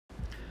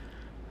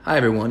Hi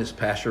everyone, it's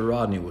Pastor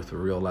Rodney with the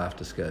Real Life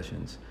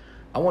Discussions.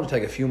 I want to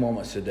take a few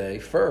moments today,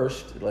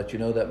 first, to let you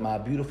know that my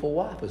beautiful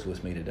wife is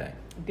with me today.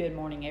 Good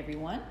morning,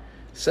 everyone.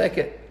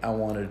 Second, I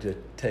wanted to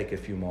take a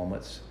few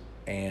moments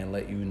and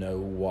let you know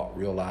what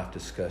Real Life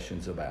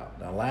Discussions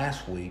about. Now,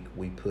 last week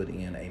we put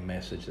in a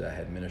message that I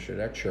had ministered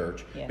at our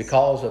church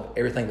because of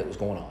everything that was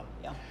going on.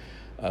 Yeah.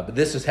 But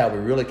this is how we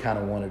really kind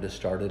of wanted to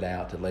start it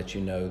out, to let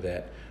you know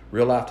that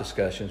Real Life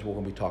Discussions, we're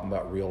going to be talking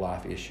about real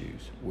life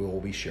issues.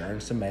 We'll be sharing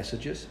some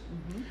messages.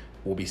 Mm-hmm.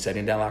 We'll be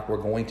sitting down like we're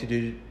going to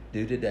do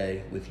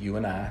today with you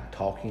and I,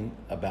 talking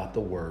about the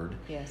Word.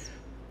 Yes.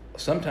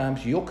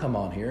 Sometimes you'll come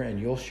on here and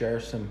you'll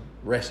share some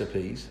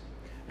recipes,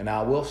 and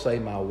I will say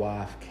my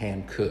wife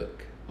can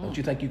cook. Don't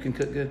you think you can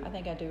cook good? I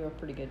think I do a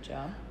pretty good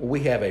job. Well, we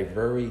have a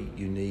very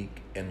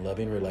unique and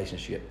loving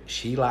relationship.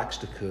 She likes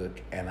to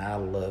cook, and I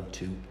love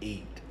to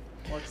eat.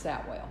 Works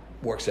out well.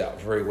 Works out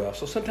very well.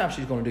 So sometimes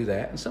she's going to do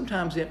that, and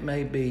sometimes it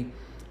may be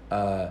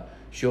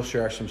she'll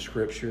share some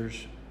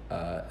scriptures,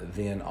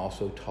 then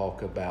also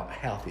talk about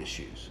health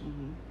issues,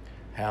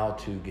 how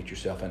to get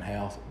yourself in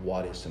health,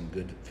 what is some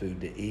good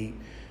food to eat,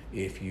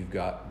 if you've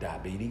got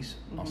diabetes,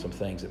 on some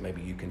things that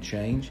maybe you can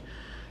change.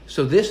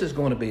 So this is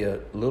going to be a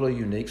little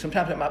unique.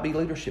 Sometimes it might be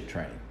leadership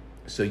training.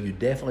 So you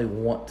definitely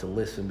want to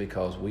listen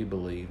because we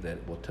believe that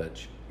it will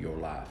touch your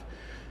life.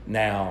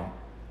 Now,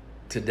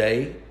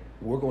 today,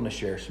 we're going to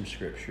share some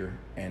scripture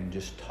and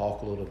just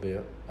talk a little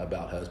bit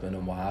about husband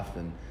and wife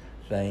and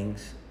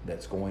things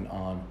that's going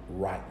on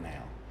right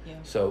now. Yeah.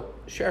 So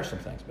share some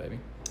things, baby.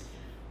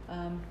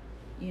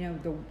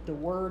 The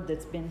word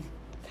that's been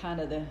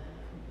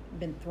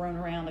been thrown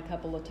around a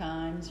couple of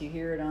times, you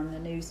hear it on the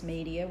news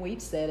media,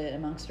 we've said it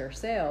amongst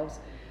ourselves,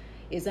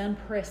 is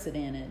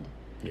unprecedented.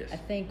 Yes. I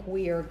think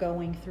we are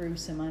going through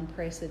some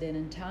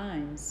unprecedented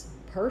times,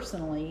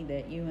 personally,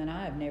 that you and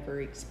I have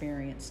never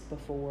experienced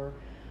before.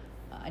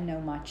 I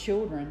know my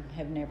children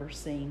have never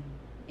seen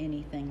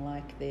anything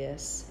like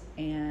this.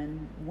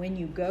 And when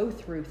you go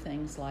through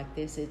things like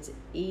this, it's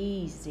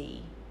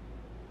easy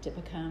to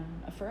become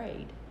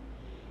afraid.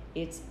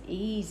 It's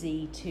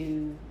easy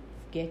to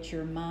get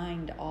your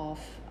mind off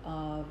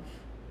of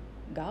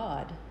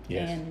God.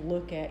 Yes. And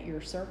look at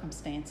your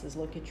circumstances,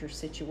 look at your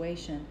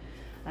situation.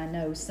 I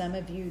know some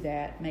of you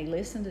that may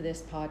listen to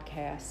this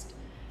podcast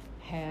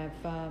have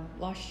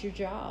lost your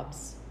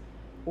jobs,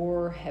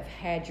 or have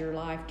had your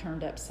life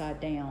turned upside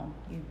down.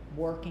 You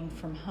working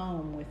from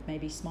home with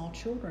maybe small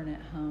children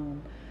at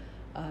home,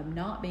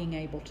 not being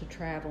able to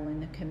travel in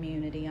the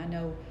community. I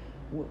know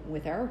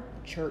with our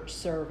church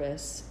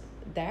service,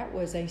 that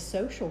was a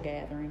social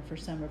gathering for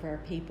some of our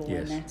people,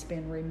 Yes. and that's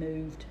been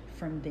removed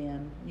from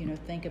them.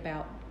 Think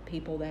about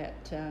people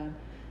that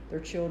their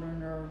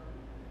children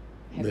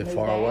have Live moved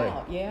far away.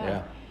 out.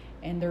 Yeah.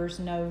 And there's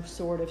no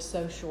sort of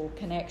social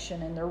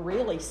connection, and they're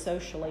really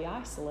socially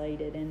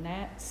isolated, and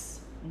that's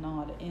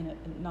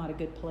not a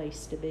good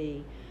place to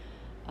be.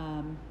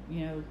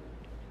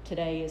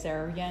 Today is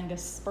our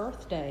youngest's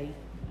birthday.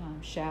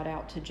 Shout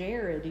out to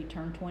Jared. He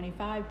turned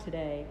 25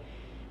 today.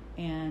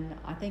 And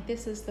I think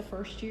this is the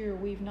first year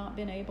we've not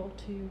been able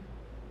to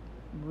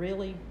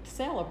really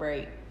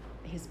celebrate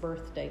his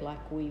birthday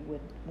like we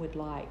would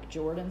like.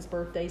 Jordan's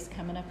birthday's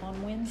coming up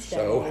on Wednesday.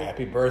 So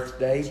happy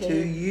birthday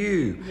to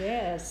you.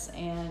 Yes.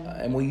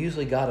 And we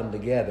usually got them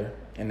together,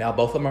 and now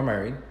both of them are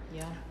married.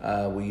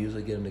 Yeah. We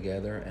usually get them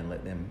together and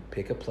let them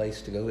pick a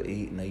place to go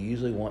eat, and they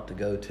usually want to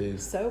go to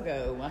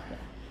Sogo.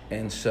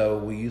 And so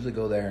we usually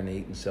go there and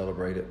eat and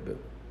celebrate it, but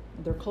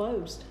they're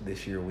closed.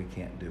 this year we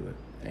can't do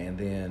it. And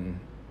then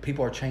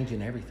people are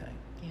changing everything.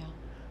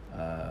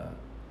 Yeah.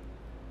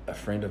 A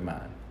friend of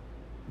mine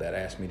that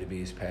asked me to be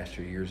his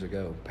pastor years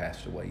ago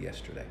passed away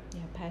yesterday.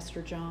 Yeah,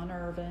 Pastor John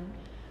Irvin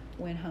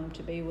went home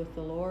to be with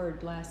the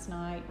Lord last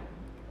night.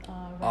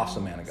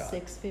 Awesome man of God.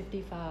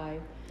 6:55.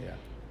 Yeah.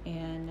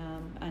 And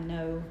I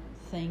know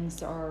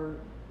things are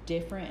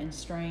different and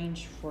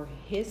strange for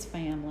his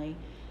family.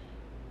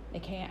 They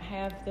can't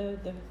have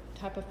the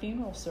type of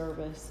funeral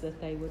service that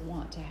they would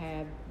want to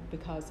have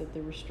because of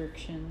the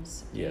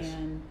restrictions. Yes.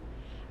 And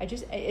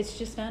it's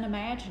just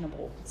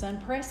unimaginable. It's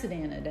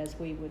unprecedented, as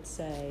we would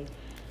say.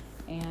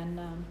 And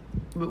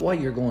But while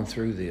you're going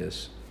through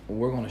this,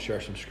 we're going to share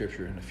some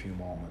scripture in a few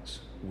moments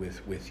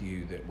with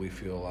you that we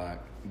feel like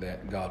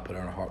that God put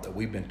on our heart, that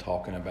we've been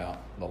talking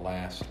about the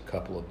last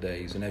couple of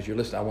days. And as you're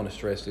listening, I want to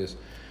stress this.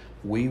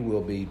 We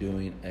will be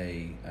doing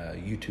a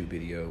YouTube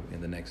video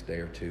in the next day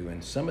or two,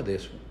 and some of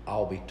this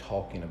I'll be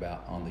talking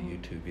about on the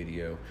YouTube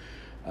video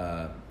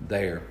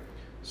there.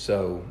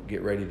 So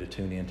get ready to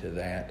tune into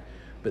that.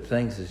 But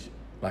things, is,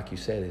 like you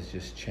said, has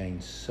just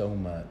changed so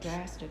much.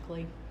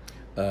 drastically.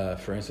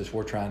 For instance,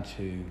 we're trying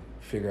to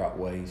figure out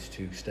ways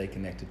to stay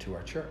connected to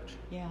our church.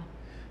 Yeah.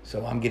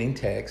 So I'm getting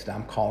texts.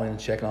 I'm calling and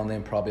checking on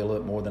them probably a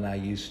little more than I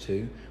used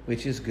to,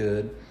 which is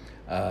good.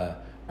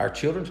 Our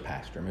children's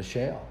pastor,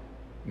 Michelle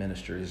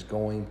Minister, is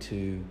going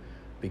to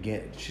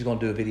begin. She's going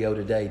to do a video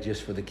today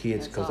just for the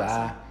kids, because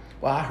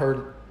Well, I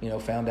heard,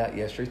 found out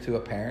yesterday through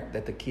a parent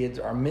that the kids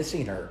are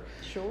missing her.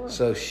 Sure.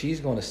 So she's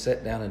going to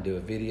sit down and do a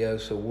video.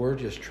 So we're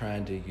just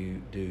trying to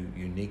do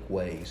unique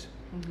ways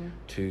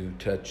to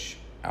touch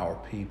our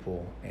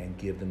people and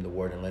give them the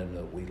word and let them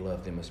know that we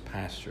love them as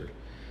pastor.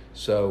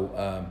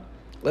 So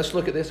let's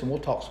look at this, and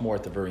we'll talk some more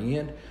at the very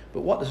end.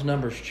 But what does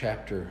Numbers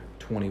chapter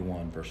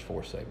 21, verse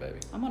 4 say, baby?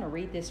 I'm going to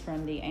read this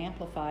from the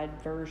Amplified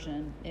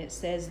Version. It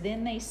says,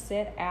 "Then they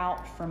set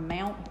out from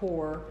Mount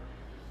Hor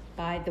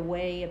by the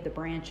way of the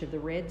branch of the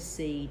Red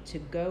Sea to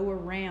go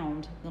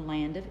around the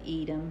land of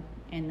Edom,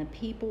 and the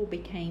people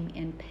became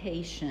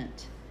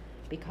impatient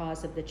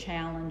because of the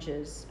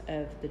challenges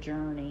of the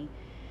journey."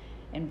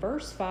 And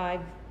verse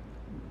 5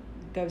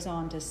 goes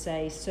on to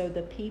say, "So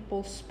the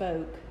people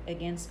spoke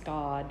against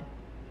God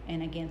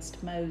and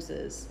against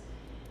Moses."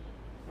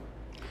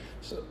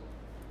 So,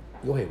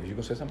 go ahead. Were you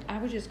going to say something? I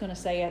was just going to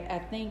say, I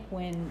think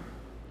when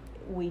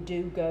we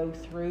do go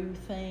through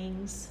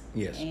things,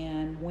 yes,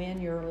 and when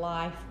your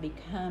life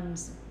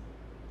becomes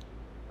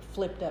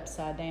flipped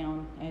upside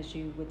down, as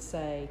you would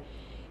say,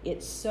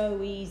 it's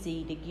so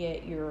easy to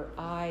get your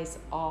eyes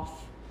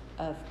off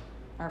of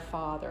our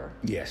Father.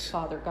 Yes.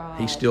 Father God.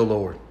 He's still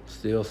Lord,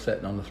 still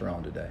sitting on the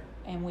throne today.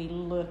 And we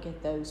look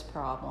at those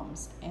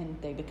problems, and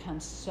they become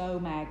so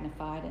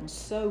magnified and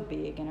so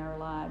big in our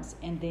lives,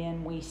 and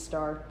then we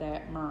start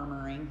that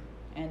murmuring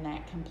and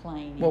that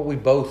complaining. Well, we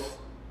both,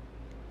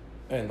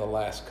 in the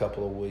last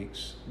couple of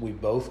weeks, we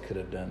both could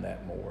have done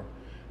that more.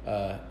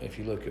 If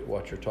you look at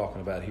what you're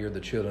talking about here,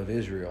 the children of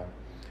Israel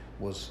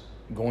was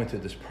going through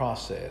this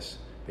process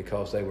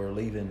because they were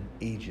leaving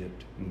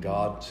Egypt, and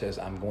God says,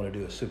 "I'm going to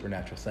do a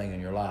supernatural thing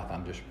in your life."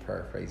 I'm just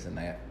paraphrasing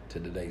that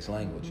to today's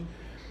language.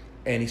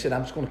 And he said,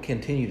 "I'm just going to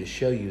continue to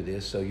show you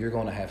this. So you're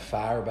going to have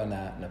fire by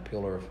night and a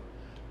pillar of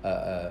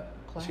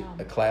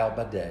a cloud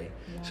by day.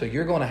 Yeah. So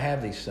you're going to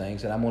have these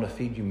things, and I'm going to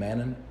feed you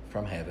manna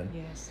from heaven."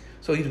 Yes.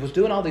 So he was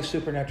doing all these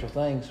supernatural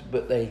things,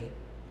 but they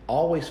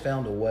always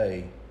found a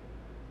way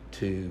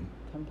to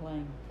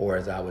complain, or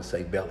as I would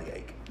say,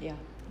 bellyache. Yeah.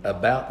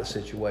 About the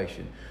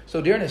situation. So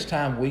during this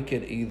time, we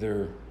could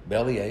either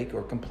bellyache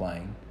or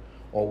complain,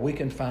 or we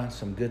can find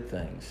some good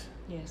things.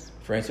 Yes.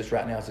 For instance,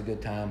 right now is a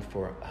good time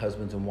for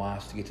husbands and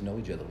wives to get to know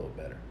each other a little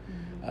better.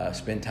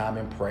 Spend time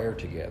in prayer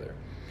together.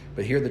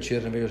 But here the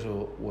children of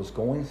Israel was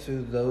going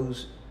through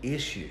those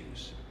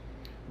issues.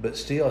 But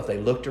still, if they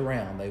looked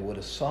around, they would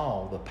have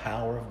saw the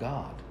power of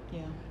God.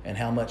 Yeah. And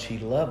how much He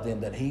loved them,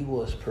 that He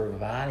was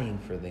providing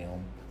for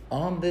them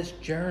on this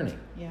journey.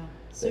 Yeah.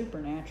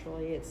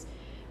 Supernaturally, it's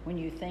when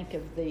you think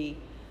of the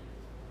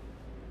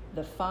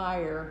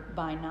fire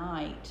by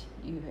night,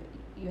 you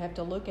have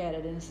to look at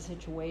it in a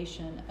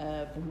situation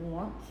of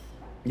warmth.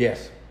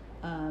 Yes.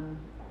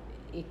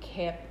 It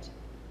kept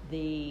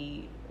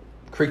the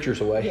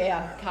creatures away.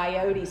 Yeah,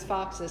 coyotes,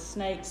 foxes,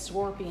 snakes,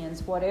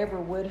 scorpions, whatever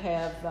would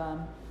have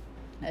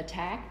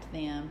attacked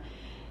them.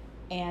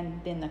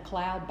 And then the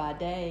cloud by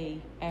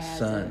day as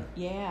sun.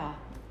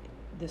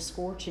 The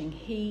scorching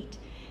heat.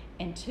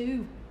 And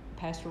two,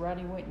 Pastor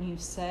Rodney, wouldn't you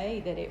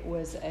say that it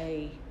was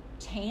a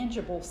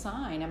tangible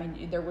sign? I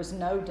mean, there was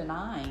no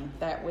denying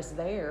that was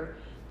there.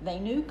 They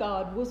knew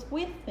God was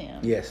with them.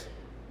 Yes.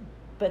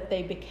 But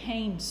they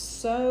became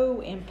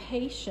so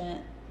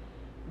impatient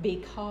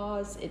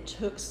because it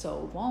took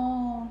so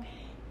long.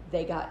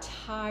 They got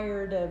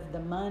tired of the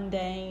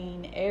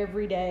mundane,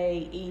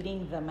 everyday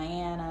eating the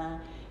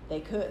manna. They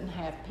couldn't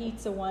have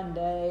pizza one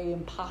day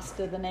and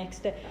pasta the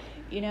next day.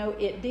 You know,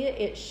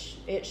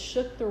 it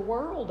shook their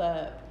world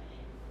up.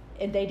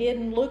 And they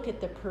didn't look at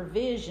the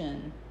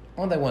provision.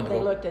 Well, they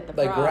looked at the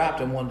problem. They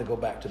griped and wanted to go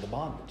back to the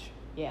bondage.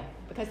 Yeah,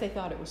 because they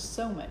thought it was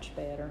so much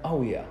better.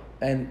 Oh, yeah.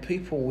 And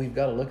people, we've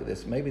got to look at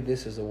this. Maybe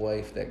this is a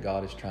way that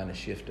God is trying to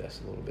shift us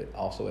a little bit,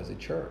 also as a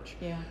church.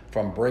 Yeah.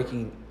 From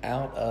breaking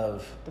out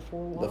of the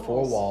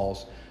four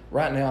walls.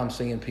 Right now I'm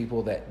seeing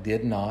people that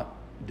did not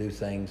do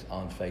things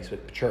on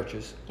Facebook.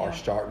 Churches are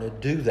starting to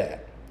do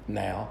that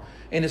now.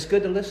 And it's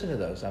good to listen to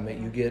those. I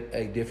mean, you get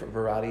a different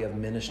variety of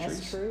ministries.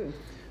 That's true.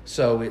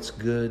 So it's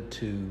good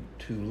to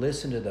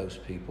listen to those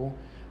people.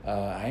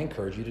 I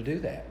encourage you to do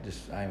that.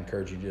 I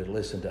encourage you to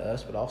listen to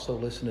us, but also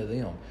listen to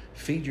them.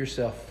 Feed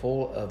yourself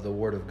full of the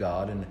Word of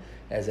God. And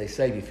as they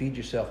say, if you feed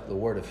yourself the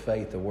Word of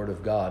faith, the Word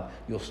of God,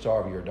 you'll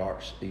starve your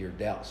doubts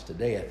to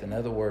death. In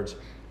other words,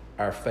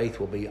 our faith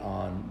will be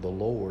on the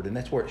Lord, and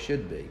that's where it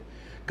should be.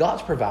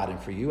 God's providing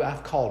for you.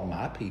 I've called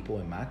my people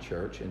in my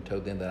church and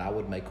told them that I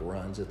would make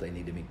runs if they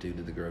needed me to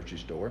the grocery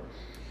store.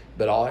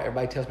 But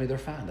everybody tells me they're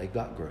fine. They've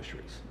got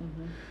groceries.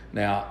 Mm-hmm.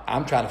 Now,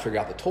 I'm trying to figure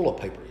out the toilet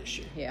paper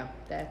issue. Yeah,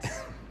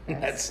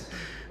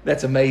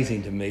 that's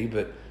amazing to me.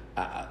 But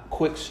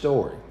quick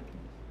story.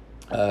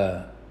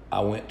 I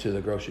went to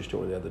the grocery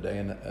store the other day,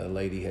 and a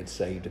lady had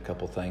saved a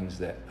couple things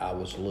that I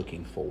was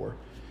looking for.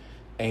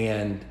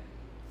 And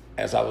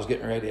as I was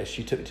getting ready, as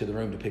she took me to the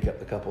room to pick up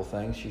the couple of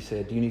things, she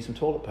said, "Do you need some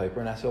toilet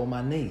paper?" And I said, "Oh,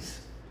 my niece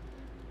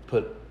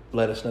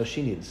let us know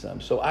she needed some."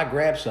 So I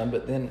grabbed some,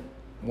 but then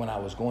when I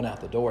was going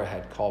out the door, I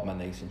had called my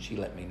niece, and she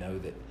let me know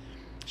that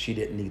she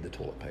didn't need the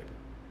toilet paper,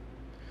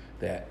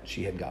 that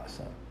she had got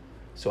some.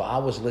 So I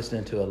was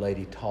listening to a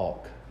lady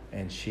talk,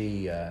 and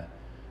she had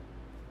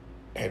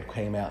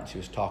came out and she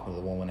was talking to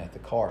the woman at the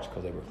carts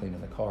because they were cleaning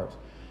the carts.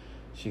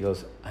 She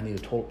goes, I need a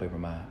toilet paper.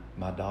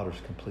 My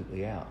daughter's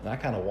completely out. And I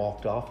kind of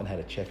walked off and had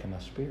a check in my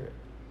spirit.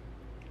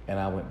 And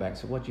I went back and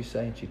said, what'd you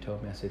say? And she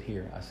told me, I said,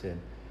 here. I said,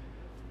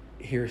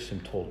 here's some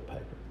toilet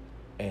paper.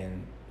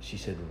 And she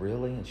said,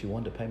 really? And she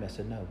wanted to pay me. I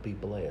said, no, be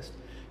blessed.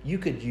 You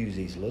could use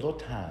these little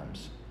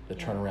times to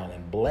turn around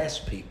and bless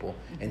people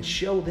and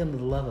show them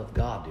the love of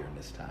God during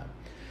this time.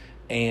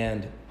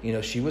 And, you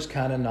know, she was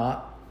kind of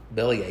not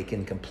belly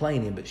aching,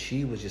 complaining, but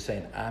she was just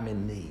saying, I'm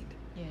in need.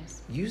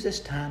 Yes. Use this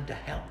time to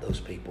help those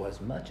people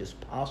as much as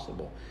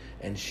possible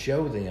and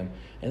show them.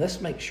 And let's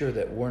make sure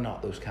that we're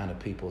not those kind of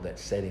people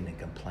that's sitting and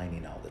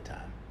complaining all the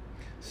time.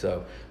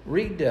 So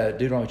read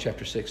Deuteronomy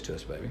chapter 6 to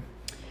us, baby.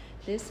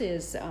 This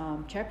is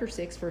chapter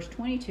 6, verse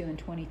 22 and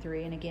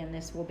 23. And again,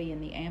 this will be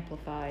in the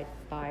Amplified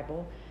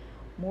Bible.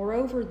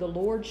 Moreover, the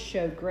Lord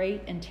showed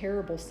great and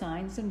terrible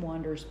signs and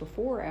wonders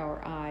before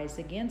our eyes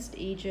against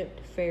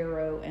Egypt,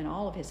 Pharaoh, and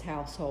all of his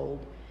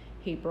household.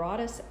 He brought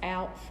us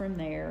out from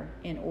there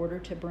in order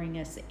to bring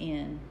us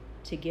in,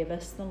 to give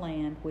us the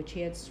land which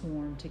he had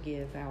sworn to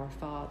give our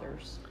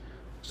fathers.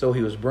 So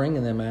he was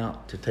bringing them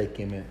out to take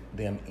them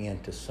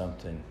into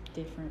something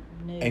different,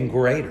 new, and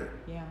greater.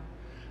 Yeah.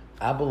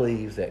 I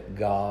believe that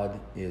God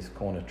is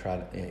going to try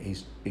to,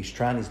 he's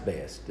trying his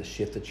best to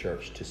shift the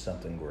church to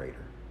something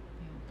greater.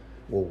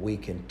 Where we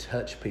can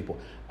touch people.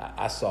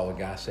 I saw a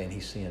guy saying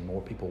he's seeing more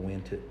people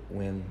win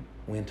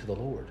to the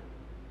Lord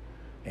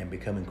and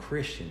becoming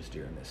Christians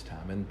during this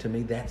time. And to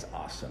me, that's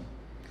awesome.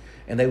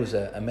 And there was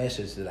a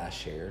message that I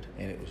shared,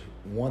 and it was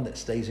one that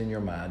stays in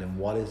your mind. And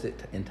what is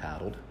it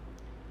entitled?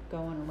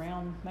 Going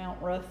around Mount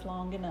Rough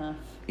long enough.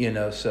 You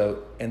know,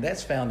 so, and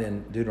that's found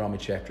in Deuteronomy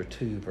chapter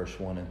 2, verse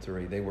 1 and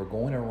 3. They were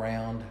going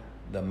around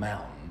the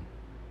mountain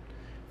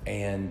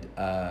and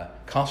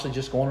constantly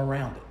just going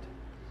around it.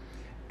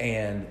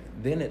 And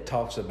then it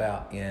talks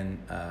about in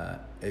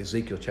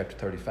Ezekiel chapter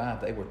 35,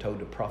 they were told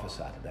to prophesy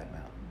to that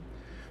mountain.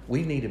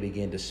 We need to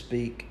begin to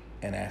speak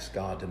and ask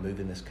God to move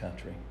in this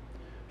country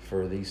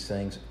for these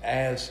things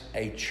as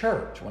a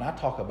church. When I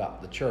talk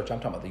about the church, I'm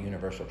talking about the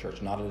universal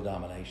church, not a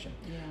denomination.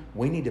 Yeah.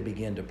 We need to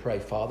begin to pray,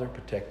 Father,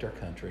 protect our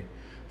country.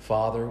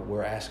 Father,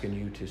 we're asking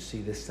you to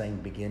see this thing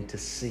begin to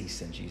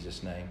cease in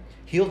Jesus' name.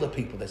 Heal the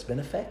people that's been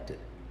affected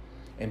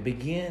and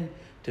begin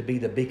to be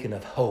the beacon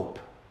of hope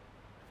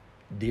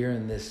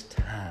during this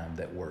time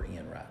that we're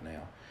in right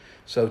now.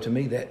 So to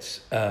me,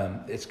 that's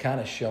it's kind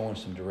of showing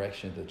some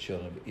direction that the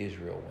children of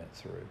Israel went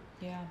through,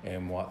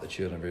 and what the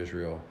children of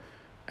Israel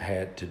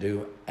had to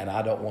do. And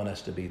I don't want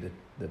us to be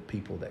the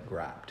people that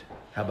griped.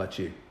 How about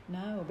you?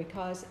 No,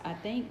 because I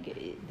think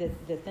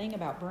the thing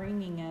about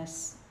bringing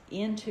us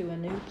into a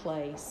new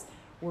place,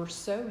 we're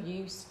so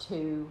used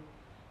to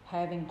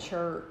having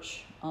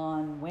church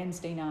on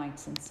Wednesday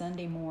nights and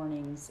Sunday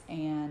mornings,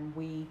 and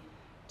we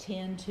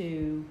tend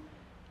to,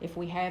 if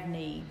we have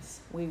needs,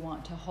 we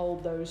want to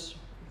hold those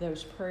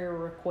prayer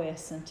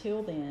requests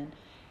until then.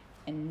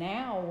 And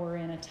now we're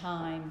in a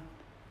time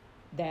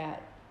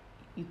that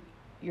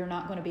you're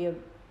not going to be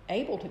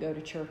able to go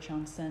to church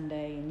on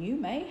Sunday, and you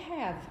may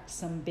have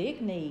some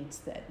big needs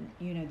that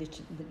you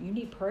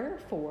need prayer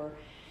for.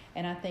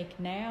 And I think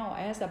now,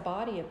 as a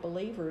body of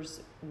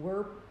believers,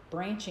 we're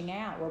branching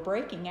out. We're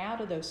breaking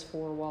out of those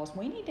four walls.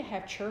 We need to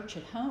have church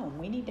at home.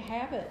 We need to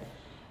have it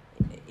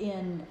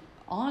in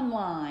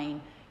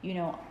online.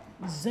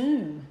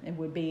 Zoom, it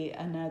would be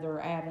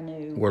another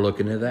avenue. We're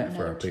looking at that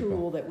for our people.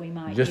 Another tool that we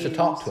might just use. To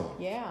talk to them.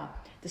 Yeah.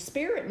 The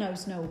Spirit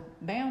knows no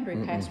boundary,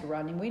 Pastor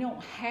Rodney. We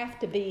don't have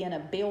to be in a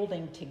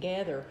building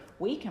together.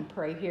 We can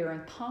pray here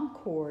in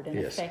Concord and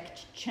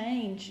affect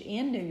change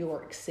in New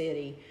York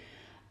City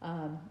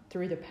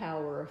through the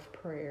power of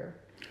prayer.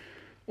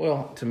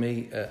 Well, to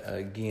me,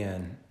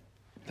 again,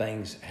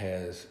 things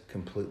has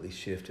completely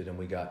shifted, and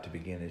we got to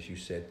begin, as you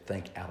said,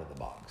 think out of the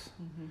box.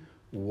 Mm-hmm.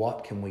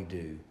 What can we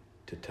do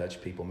to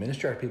touch people,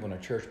 minister to people in our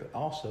church, but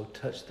also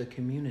touch the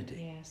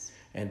community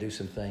and do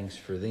some things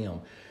for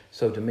them?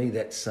 So to me,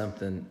 that's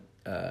something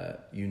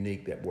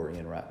unique that we're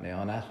in right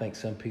now. And I think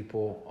some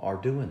people are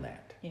doing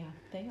that. Yeah,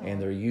 they are.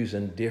 And they're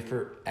using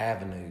different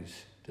avenues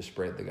to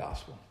spread the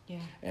gospel. Yeah.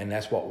 And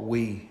that's what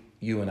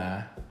you and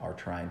I are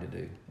trying to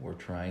do. We're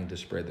trying to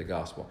spread the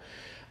gospel.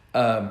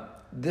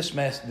 This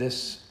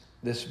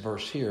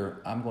verse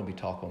here, I'm going to be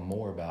talking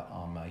more about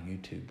on my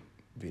YouTube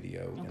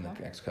video in the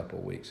next couple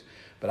of weeks.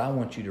 But I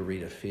want you to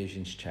read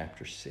Ephesians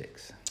chapter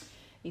 6.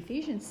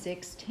 Ephesians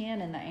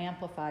 6:10 in the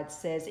Amplified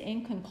says,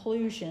 in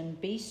conclusion,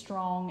 be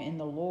strong in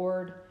the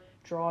Lord,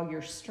 draw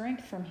your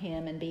strength from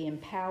him, and be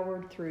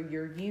empowered through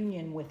your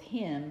union with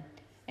him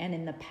and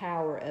in the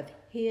power of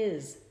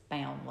his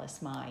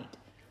boundless might.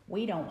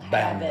 We don't have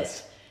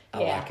boundless. It.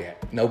 I like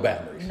it. No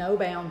boundaries. No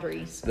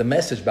boundaries. The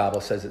Message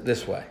Bible says it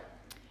this way.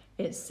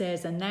 It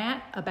says, and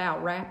that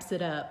about wraps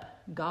it up.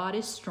 God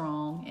is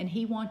strong, and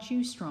he wants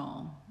you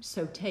strong.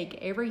 So take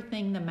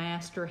everything the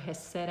Master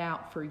has set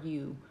out for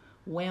you.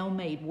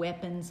 well-made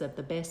weapons of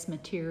the best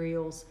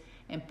materials,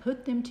 and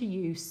put them to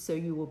use so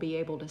you will be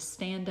able to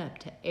stand up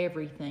to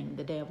everything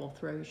the devil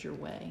throws your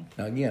way.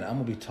 Now, again, I'm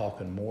going to be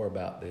talking more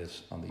about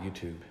this on the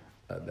YouTube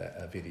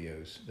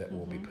videos that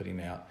we'll be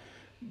putting out.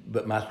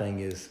 But my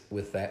thing is,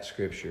 with that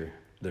scripture,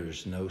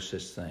 there's no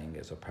such thing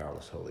as a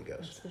powerless Holy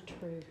Ghost. That's the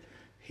truth.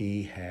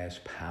 He has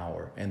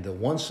power. And the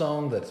one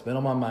song that's been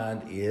on my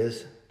mind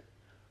is,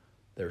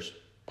 there's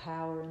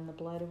power in the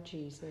blood of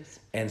Jesus.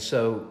 And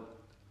so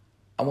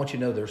I want you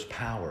to know there's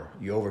power.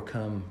 You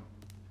overcome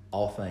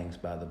all things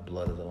by the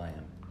blood of the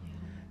Lamb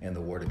and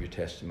the word of your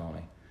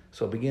testimony.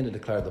 So begin to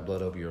declare the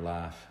blood over your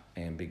life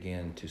and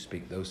begin to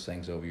speak those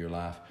things over your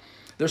life.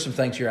 There's some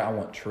things here I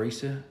want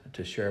Teresa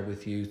to share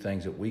with you,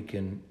 things that we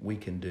can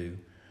do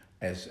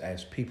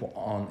as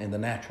people in the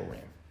natural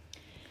realm.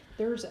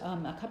 There's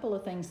a couple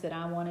of things that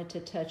I wanted to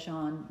touch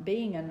on.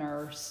 Being a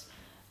nurse,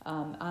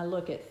 I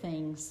look at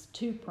things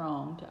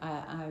two-pronged.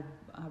 I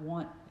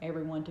want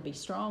everyone to be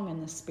strong in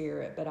the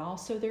spirit, but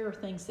also there are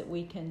things that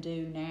we can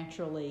do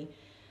naturally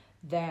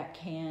that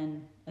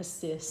can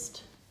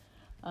assist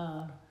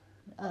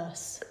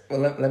us. Well,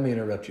 let me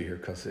interrupt you here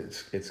because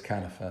it's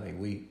kind of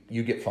funny.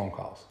 You get phone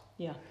calls.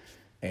 Yeah.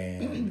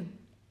 And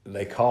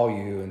they call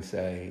you and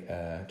say,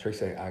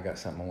 Teresa, I got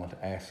something I want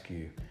to ask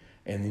you.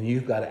 And then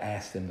you've got to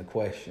ask them the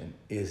question,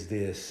 is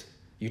this,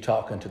 you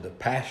talking to the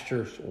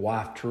pastor's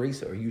wife,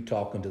 Teresa, or are you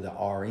talking to the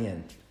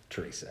RN,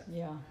 Teresa?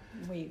 Yeah,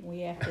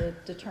 we have to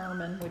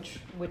determine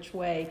which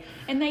way.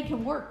 And they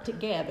can work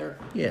together.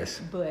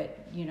 Yes. But,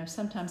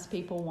 sometimes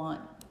people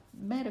want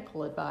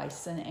medical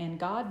advice, and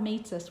God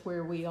meets us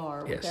where we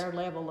are with our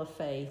level of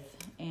faith,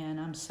 and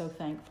I'm so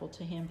thankful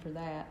to Him for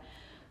that.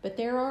 But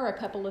there are a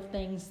couple of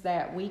things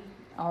that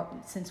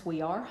since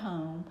we are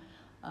home,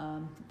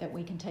 that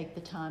we can take the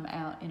time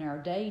out in our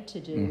day to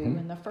do.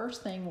 And the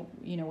first thing,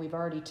 we've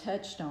already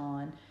touched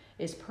on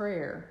is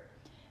prayer.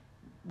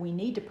 We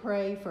need to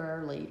pray for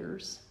our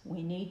leaders.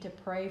 We need to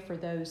pray for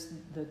those,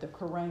 the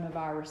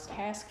coronavirus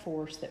task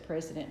force that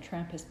President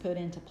Trump has put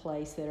into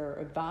place that are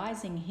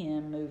advising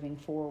him moving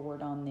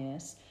forward on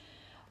this.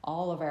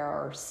 All of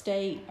our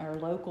state, our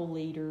local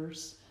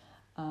leaders,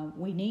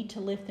 we need to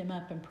lift them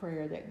up in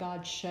prayer that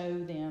God show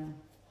them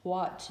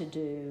what to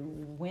do,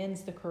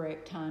 when's the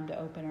correct time to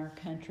open our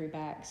country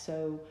back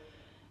so,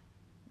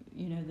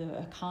 the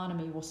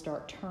economy will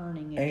start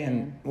turning again.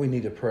 And we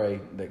need to pray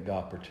that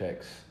God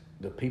protects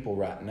the people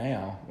right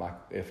now. Like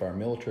if our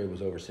military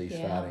was overseas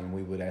fighting,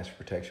 we would ask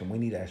for protection. We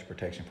need to ask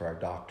protection for our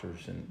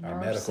doctors and nurses, our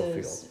medical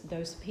field.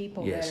 Those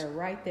people that are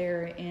right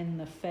there in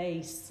the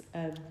face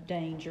of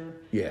danger.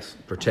 Yes,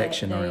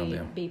 protection around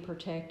them. Be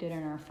protected,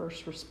 and our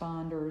first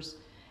responders.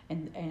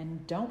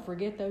 And don't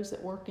forget those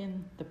that work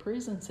in the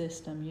prison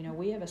system.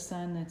 We have a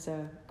son that's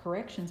a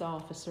corrections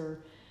officer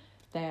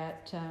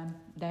that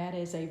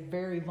is a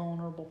very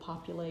vulnerable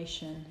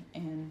population,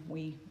 and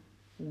we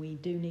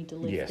do need to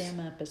lift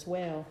them up as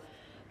well.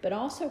 But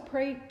also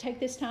take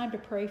this time to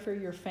pray for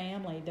your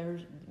family.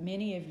 There's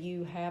many of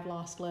you have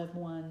lost loved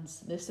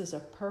ones. This is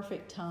a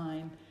perfect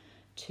time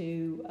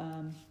to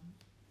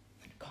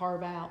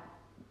carve out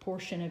a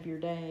portion of your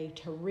day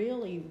to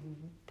really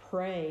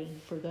pray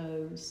for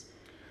those.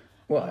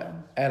 Well,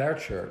 at our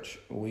church,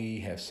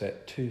 we have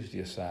set Tuesday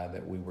aside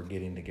that we were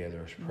getting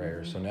together as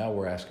prayers. So now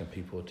we're asking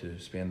people to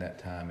spend that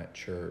time at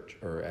church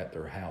or at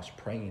their house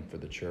praying for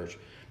the church.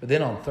 But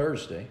then on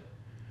Thursday,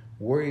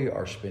 we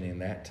are spending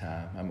that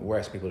time. We're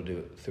asking people to do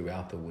it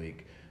throughout the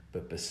week,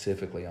 but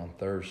specifically on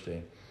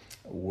Thursday,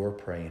 we're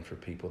praying for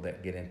people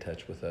that get in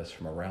touch with us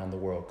from around the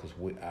world, because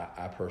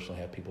I personally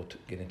have people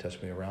get in touch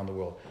with me around the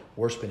world.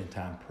 We're spending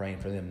time praying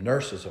for them.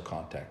 Nurses will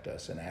contact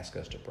us and ask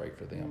us to pray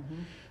for them.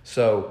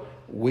 So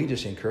we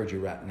just encourage you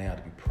right now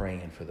to be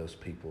praying for those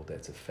people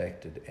that's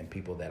affected and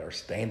people that are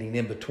standing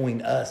in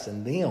between us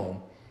and them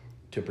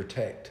to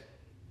protect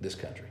this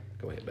country.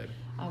 Go ahead, baby.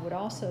 I would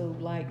also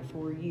like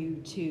for you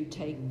to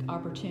take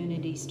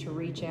opportunities to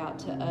reach out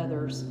to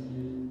others.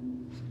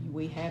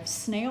 We have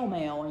snail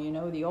mail,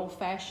 the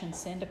old-fashioned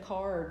send a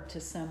card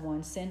to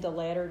someone, send a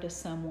letter to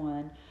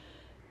someone.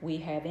 We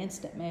have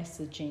instant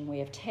messaging, we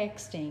have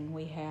texting,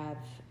 we have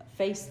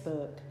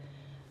Facebook.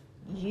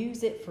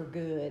 Use it for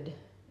good.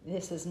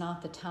 This is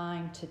not the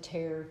time to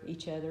tear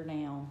each other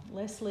down.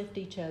 Let's lift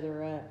each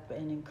other up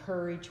and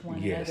encourage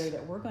one another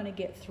that we're going to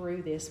get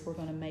through this. We're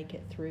going to make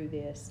it through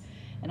this.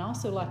 And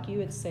also, like you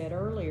had said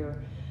earlier,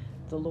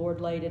 the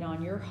Lord laid it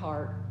on your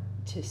heart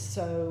to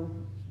sew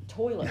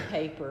toilet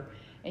paper.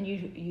 And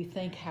you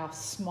think how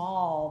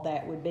small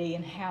that would be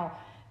and how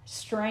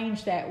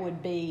strange that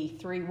would be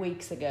 3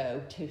 weeks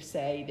ago to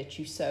say that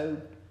you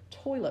sewed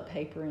toilet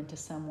paper into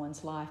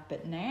someone's life.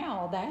 But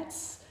now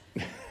that's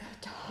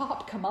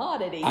top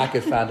commodity. I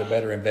could find a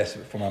better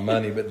investment for my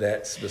money, but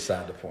that's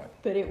beside the point.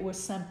 But it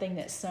was something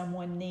that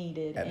someone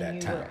needed,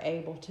 and you were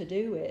able to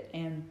do it.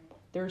 And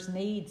there's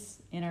needs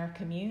in our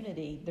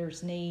community.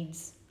 There's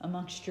needs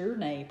amongst your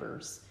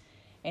neighbors.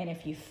 And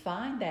if you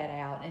find that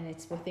out and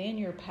it's within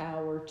your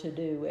power to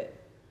do it,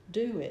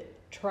 do it.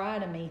 try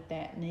to meet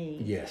that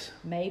need. Yes.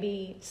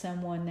 Maybe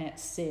someone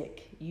that's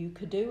sick, you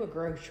could do a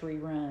grocery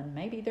run.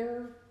 Maybe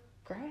their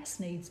grass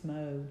needs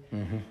mowed.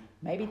 Mm-hmm.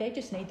 Maybe they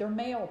just need their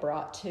mail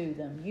brought to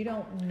them. You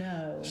don't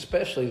know.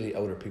 Especially the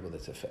older people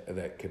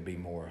that could be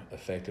more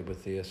effective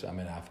with this. I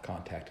mean, I've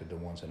contacted the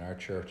ones in our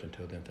church and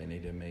told them if they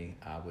needed me,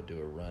 I would do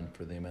a run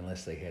for them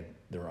unless they had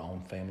their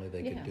own family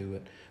they could do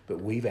it.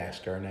 But we've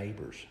asked our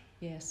neighbors.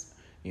 Yes.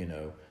 You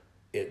know,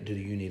 do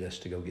you need us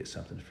to go get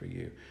something for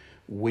you?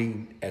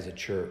 We, as a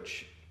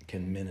church,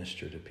 can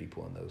minister to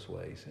people in those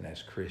ways, and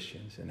as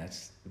Christians, and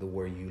that's the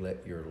where you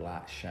let your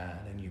light shine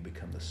and you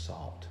become the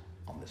salt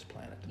on this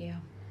planet. Yeah.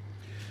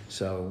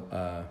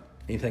 So,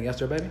 anything else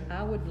there, baby?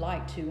 I would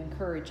like to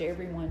encourage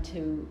everyone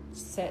to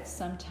set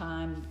some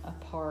time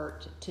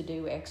apart to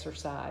do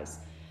exercise.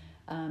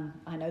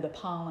 I know the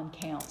pollen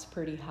count's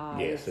pretty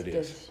high. Yes, it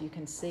is. You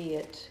can see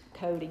it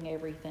coating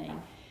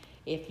everything.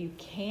 If you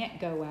can't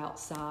go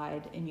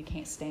outside and you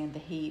can't stand the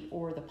heat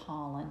or the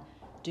pollen,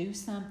 do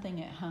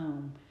something at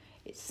home.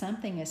 It's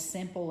something as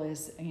simple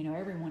as,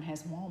 everyone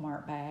has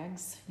Walmart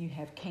bags. You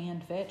have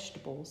canned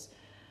vegetables.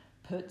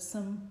 Put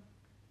some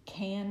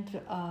canned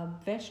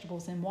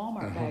vegetables in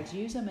Walmart bags.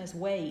 Use them as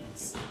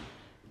weights.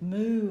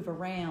 Move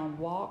around.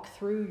 Walk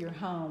through your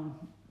home.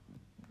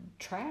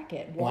 Track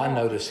it. Walk. Well, I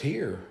notice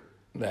here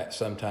that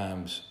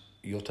sometimes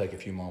you'll take a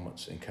few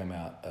moments and come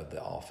out of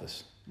the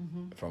office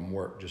from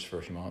work just for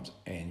a few moments,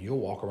 and you'll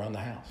walk around the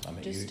house. I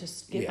mean,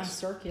 just to get my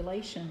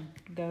circulation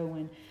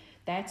going.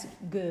 That's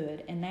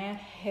good, and that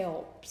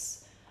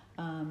helps.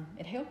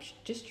 It helps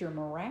just your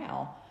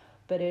morale,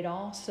 but it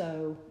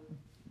also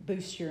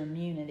boosts your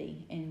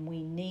immunity, and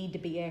we need to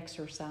be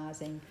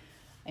exercising.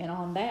 And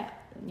on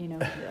that,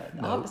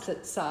 the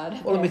opposite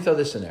side. Well, let me throw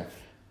this in there.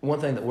 One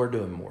thing that we're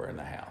doing more in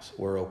the house,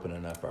 we're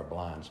opening up our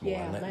blinds more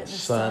and letting the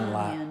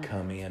sunlight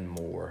come in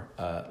more.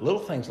 Little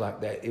things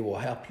like that, it will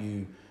help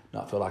you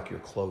not feel like you're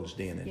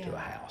closed into a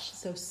house.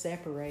 So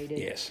separated.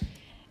 Yes.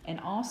 And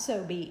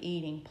also be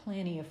eating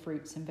plenty of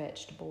fruits and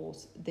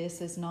vegetables.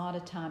 This is not a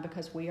time,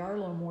 because we are a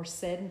little more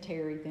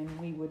sedentary than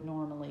we would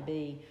normally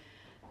be.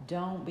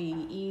 Don't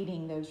be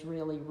eating those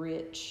really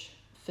rich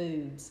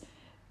foods.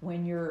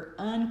 When you're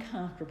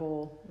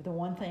uncomfortable, the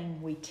one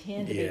thing we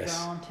tend to be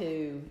drawn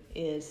to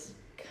is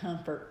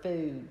comfort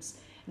foods.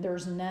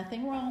 There's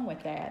nothing wrong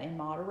with that in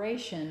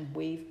moderation.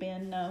 We've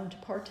been known to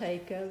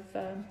partake of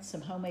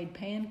some homemade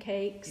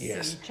pancakes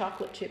and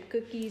chocolate chip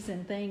cookies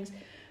and things.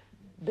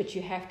 But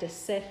you have to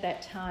set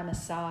that time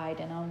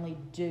aside and only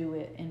do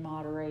it in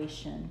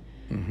moderation,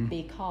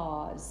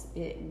 because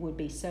it would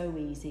be so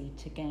easy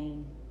to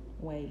gain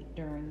weight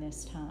during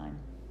this time.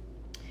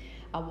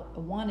 I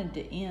wanted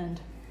to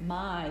end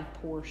my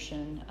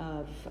portion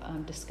of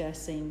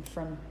discussing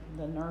from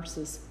the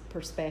nurse's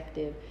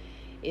perspective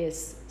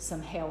is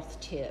some health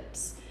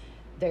tips.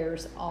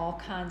 There's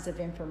all kinds of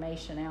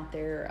information out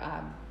there.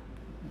 I'm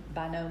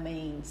by no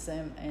means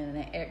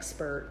an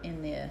expert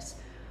in this,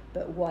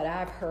 but what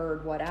I've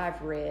heard, what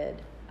I've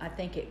read, I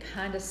think it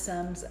kind of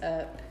sums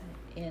up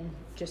in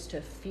just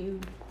a few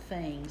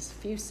things,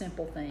 few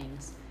simple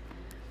things.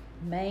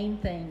 Main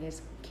thing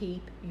is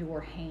keep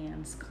your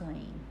hands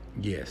clean.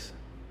 Yes.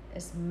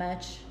 As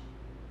much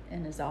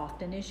and as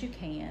often as you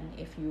can.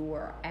 If you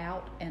are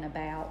out and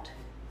about,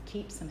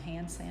 keep some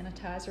hand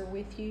sanitizer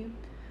with you.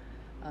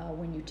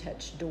 When you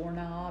touch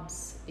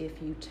doorknobs,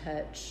 if you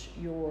touch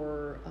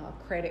your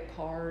credit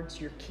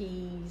cards, your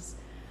keys,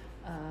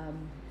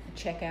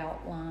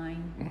 checkout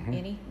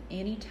line,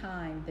 any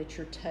time that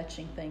you're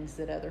touching things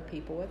that other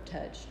people have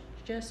touched,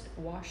 just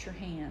wash your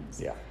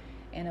hands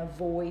and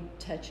avoid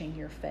touching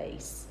your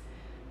face.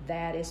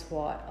 That is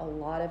what a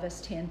lot of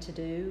us tend to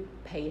do.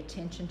 Pay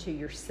attention to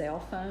your cell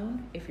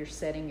phone. If you're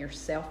setting your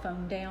cell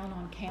phone down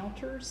on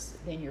counters,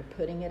 then you're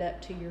putting it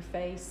up to your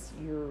face.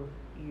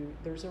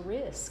 There's a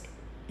risk.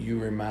 You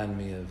remind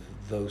me of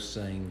those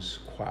things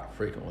quite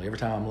frequently. Every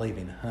time I'm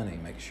leaving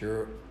hunting, make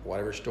sure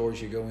whatever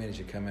stores you go in, as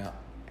you come out,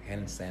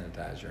 hand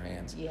sanitize your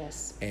hands.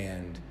 Yes.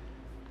 And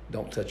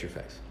don't touch your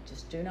face.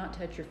 Just do not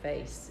touch your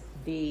face.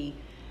 The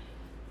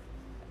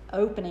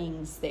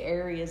openings, the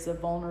areas of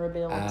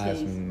vulnerability.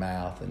 Eyes,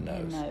 mouth, and nose.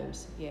 And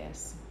nose,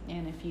 yes.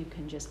 And if you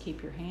can just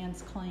keep your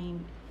hands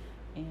clean,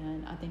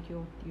 and I think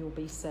you'll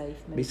be safe.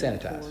 Be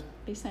sanitized. Forward.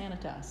 Be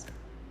sanitized.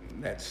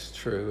 That's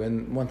true.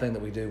 And one thing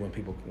that we do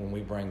when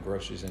we bring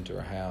groceries into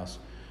our house,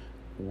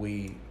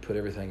 we put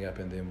everything up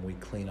and then we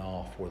clean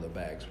off where the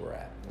bags were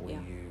at.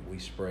 We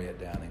spray it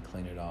down and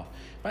clean it off.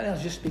 Right now,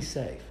 just be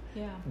safe.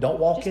 Yeah. Don't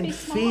walk in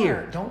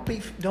fear. Smart.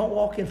 Don't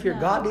walk in fear.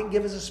 No. God didn't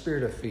give us a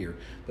spirit of fear,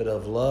 but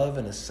of love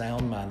and a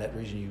sound mind. That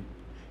reason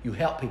you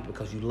help people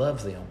because you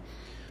love them.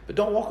 But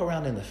don't walk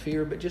around in the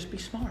fear, but just be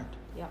smart.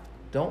 Yeah.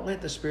 Don't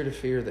let the spirit of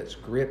fear that's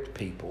gripped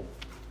people,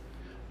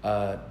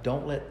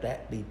 don't let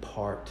that be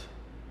part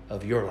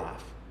of your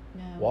life.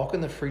 No. Walk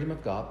in the freedom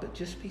of God, but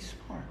just be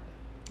smart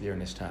during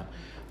this time.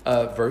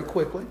 Very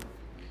quickly,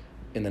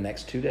 in the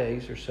next 2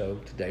 days or so,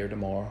 today or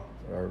tomorrow,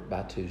 or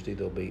by Tuesday,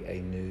 there'll be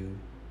a new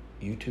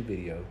YouTube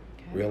video,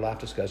 real life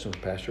discussion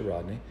with Pastor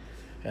Rodney,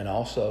 and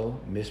also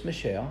Miss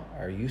Michelle,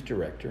 our youth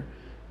director,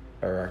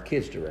 or our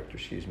kids director,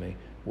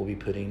 will be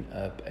putting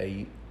up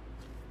a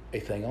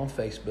thing on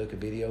Facebook, a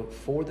video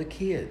for the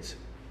kids.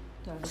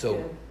 So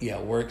good. Yeah,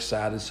 we're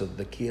excited. So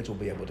the kids will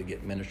be able to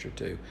get ministered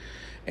to.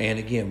 And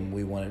again,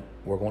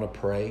 we're going to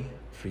pray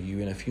for you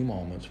in a few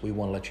moments. We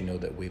want to let you know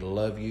that we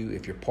love you.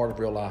 If you're part of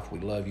Real Life, we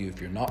love you.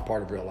 If you're not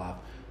part of Real Life,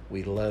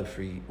 we love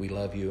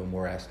you, and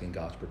we're asking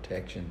God's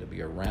protection to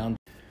be around.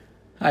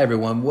 Hi,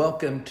 everyone.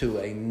 Welcome to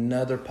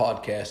another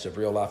podcast of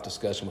Real Life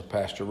Discussion with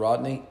Pastor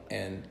Rodney.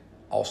 And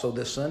also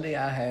this Sunday,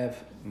 I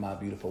have my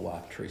beautiful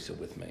wife, Teresa,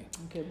 with me.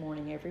 Good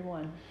morning,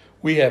 everyone.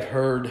 We have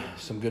heard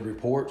some good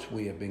reports.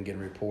 We have been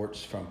getting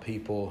reports from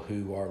people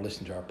who are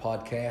listening to our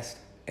podcast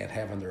and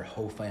having their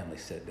whole family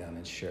sit down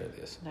and share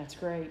this. That's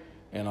great.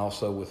 And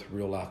also with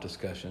Real Life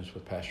Discussions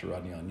with Pastor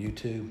Rodney on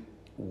YouTube,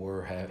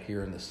 we're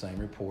hearing the same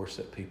reports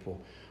that people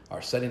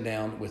are sitting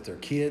down with their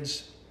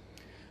kids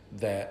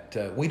that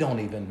we don't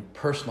even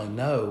personally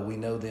know. We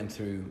know them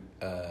through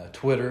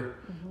Twitter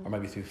or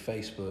maybe through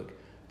Facebook,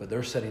 but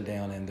they're sitting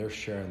down and they're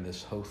sharing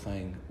this whole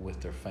thing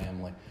with their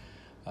family.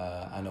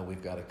 I know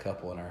we've got a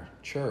couple in our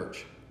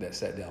church that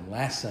sat down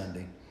last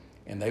Sunday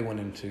and they went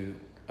into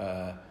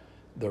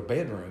their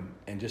bedroom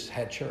and just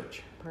had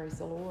church. Praise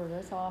the Lord.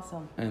 That's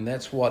awesome. And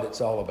that's what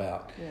it's all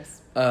about.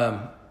 Yes.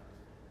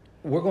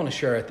 We're going to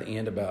share at the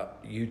end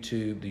about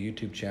YouTube, the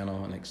YouTube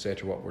channel, and et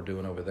cetera, what we're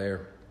doing over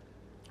there.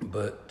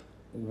 But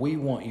we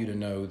want you to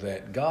know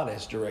that God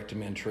has directed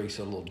me and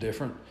Teresa a little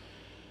different.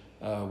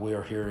 We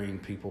are hearing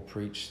people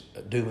preach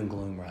doom and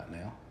gloom right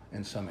now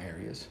in some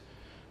areas,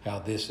 how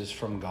this is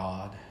from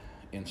God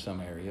in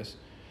some areas.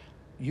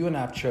 You and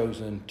I have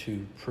chosen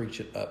to preach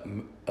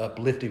an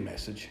uplifting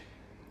message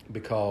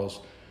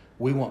because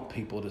we want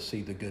people to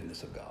see the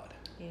goodness of God.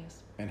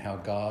 Yes. And how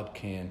God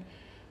can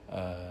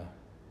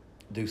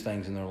do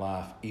things in their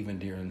life even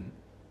during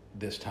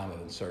this time of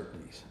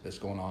uncertainties that's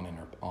going on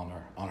on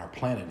our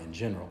planet in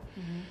general.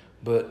 Mm-hmm.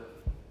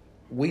 But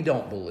we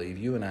don't believe,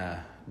 you and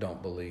I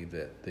don't believe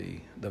that the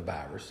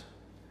virus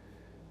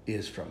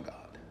is from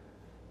God.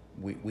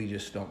 We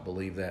just don't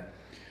believe that.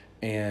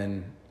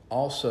 And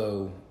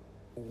also,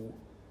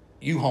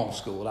 you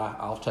homeschooled.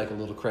 I'll take a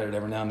little credit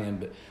every now and then,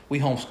 but we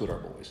homeschooled our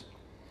boys.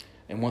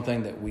 And one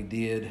thing that we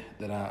did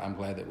that I'm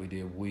glad that we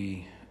did,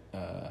 we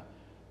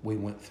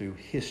went through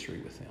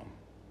history with them.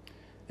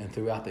 And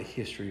throughout the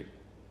history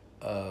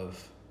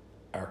of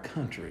our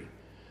country,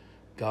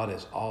 God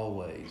has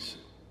always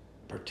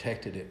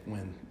protected it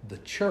when the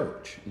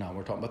church, now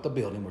we're talking about the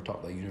building, we're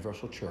talking about the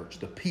universal church,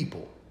 the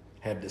people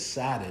have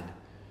decided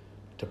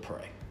to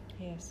pray.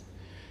 Yes.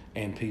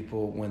 And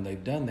people, when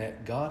they've done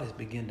that, God has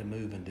begun to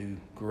move and do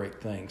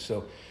great things.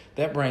 So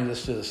that brings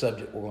us to the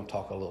subject we're going to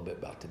talk a little bit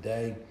about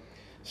today.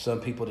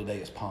 Some people, today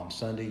is Palm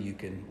Sunday. You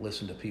can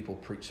listen to people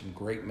preach some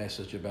great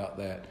message about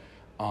that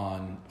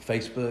on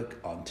Facebook,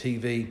 on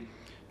TV.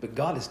 But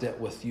God has dealt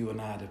with you and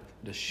I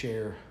to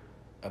share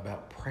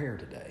about prayer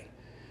today.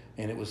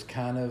 And it was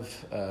kind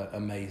of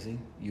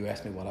amazing. You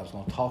asked me what I was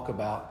going to talk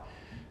about,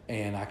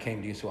 and I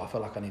came to you, so I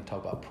felt like I need to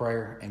talk about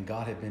prayer, and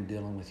God had been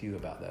dealing with you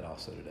about that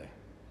also today.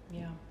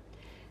 Yeah.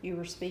 You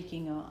were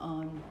speaking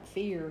on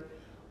fear.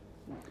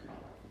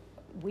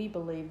 We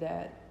believe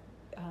that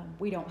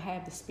we don't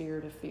have the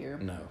spirit of fear.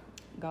 No.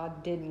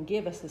 God didn't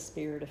give us the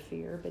spirit of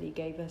fear, but He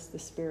gave us the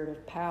spirit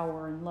of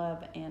power and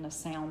love and a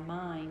sound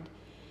mind.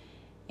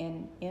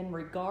 And in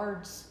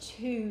regards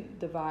to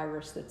the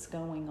virus that's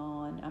going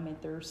on, I mean,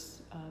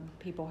 there's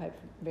people have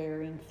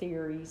varying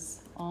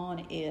theories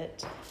on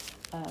it.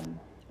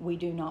 We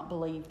do not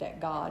believe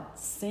that God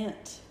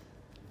sent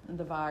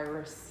the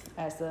virus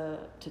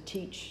to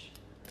teach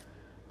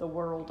the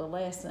world a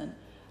lesson.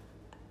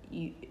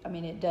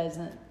 It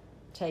doesn't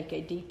take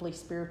a deeply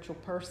spiritual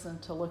person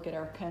to look at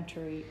our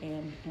country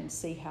and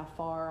see how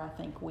far I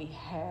think we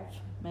have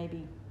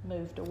maybe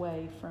moved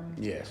away from.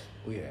 Yes,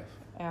 we have.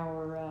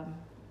 Our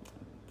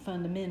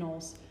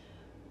fundamentals.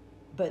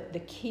 But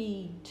the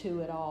key to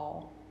it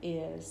all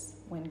is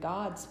when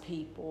God's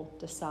people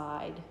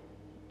decide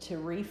to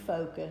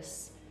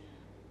refocus,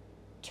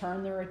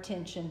 turn their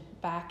attention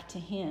back to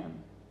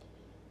Him,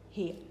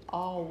 He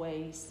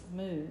always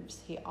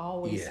moves. He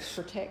always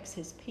protects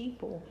His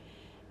people.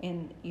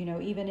 And,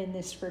 even in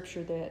this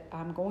scripture that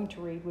I'm going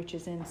to read, which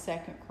is in 2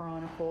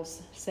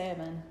 Chronicles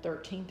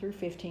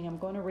 7:13-15, I'm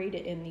going to read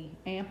it in the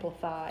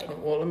Amplified.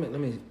 Well, let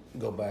me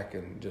go back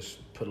and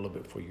just put a little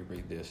bit before you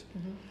read this.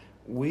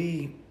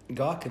 Mm-hmm.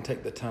 God can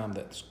take the time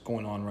that's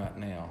going on right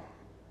now,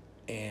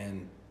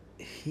 and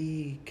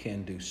He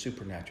can do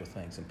supernatural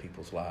things in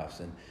people's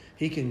lives. And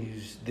He can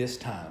use this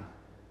time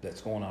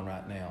that's going on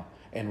right now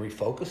and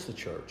refocus the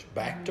church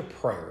back to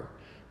prayer,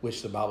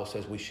 which the Bible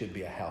says we should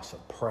be a house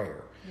of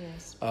prayer.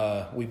 Yes.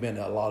 We've been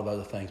to a lot of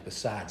other things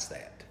besides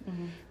that.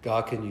 Mm-hmm.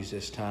 God can use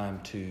this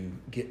time to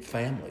get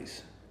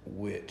families,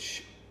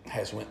 which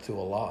has went through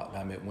a lot.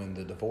 I mean, when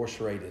the divorce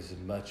rate is as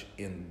much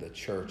in the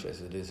church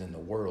as it is in the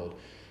world,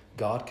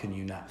 God can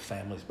unite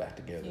families back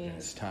together in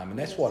this time. And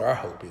that's what our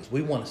hope is.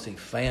 We want to see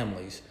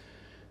families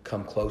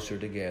come closer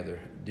together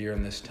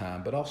during this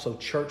time, but also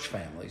church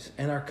families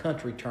and our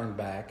country turn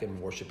back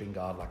and worshiping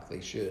God like they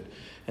should.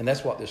 And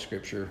that's what this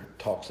scripture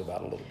talks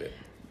about a little bit.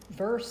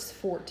 Verse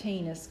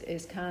 14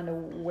 is kind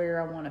of where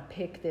I want to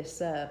pick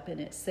this up.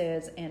 And it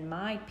says, "And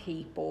my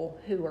people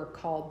who are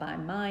called by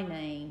my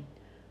name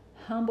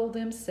humble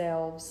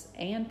themselves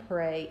and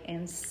pray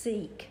and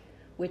seek,"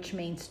 which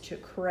means to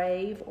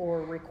crave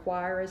or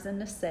require as a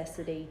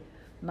necessity,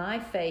 "my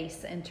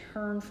face and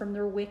turn from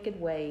their wicked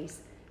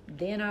ways.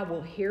 Then I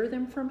will hear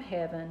them from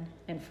heaven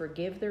and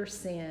forgive their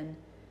sin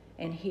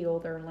and heal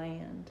their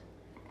land."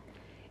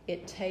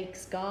 It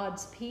takes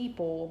God's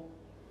people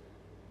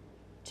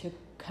to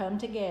come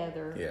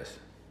together, Yes.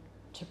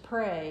 to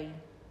pray,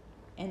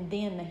 and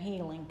then the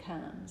healing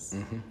comes.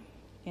 Mm-hmm.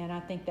 And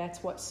I think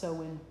that's what's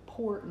so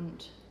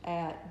important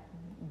at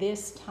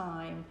this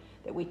time,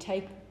 that we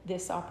take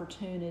this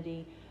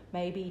opportunity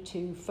maybe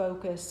to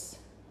focus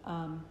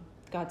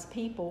God's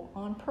people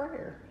on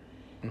prayer.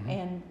 Mm-hmm.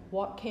 And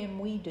what can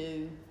we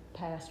do,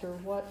 Pastor?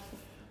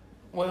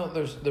 Well,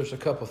 there's a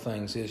couple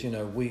things. Is,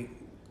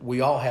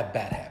 we all have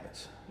bad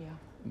habits. Yeah.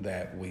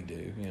 That we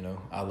do.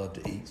 I love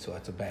to eat, so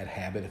that's a bad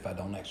habit if I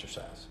don't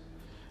exercise.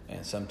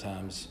 And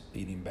sometimes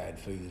eating bad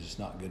food is just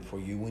not good for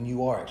you when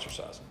you are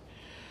exercising.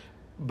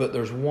 But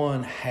there's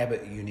one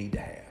habit you need to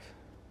have.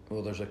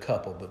 Well, there's a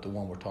couple, but the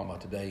one we're talking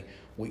about today,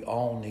 we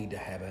all need to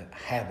have a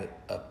habit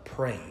of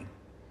praying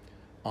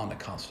on a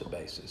constant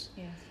basis.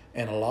 Yes.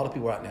 And a lot of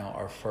people right now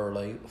are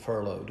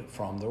furloughed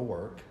from their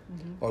work,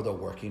 mm-hmm. or they're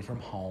working from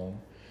home.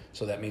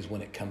 So that means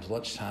when it comes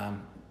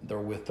lunchtime, they're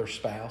with their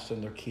spouse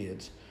and their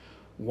kids.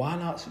 Why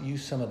not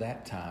use some of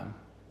that time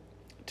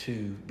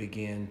to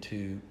begin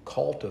to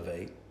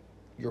cultivate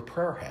your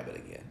prayer habit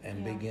again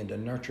and begin to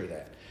nurture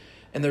that?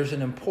 And there's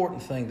an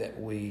important thing that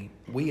we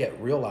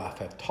at Real Life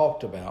have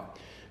talked about,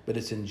 but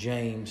it's in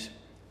James,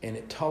 and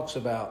it talks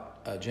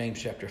about James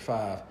chapter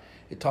 5.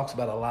 It talks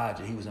about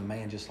Elijah. He was a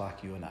man just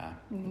like you and I.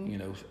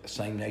 Mm-hmm.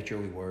 Same nature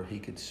we were. He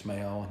could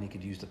smell and he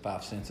could use the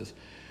 5 senses.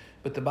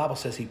 But the Bible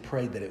says he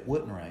prayed that it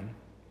wouldn't rain.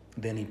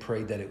 Then he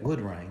prayed that it would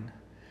rain.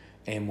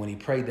 And when he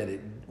prayed that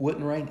it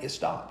wouldn't rain, it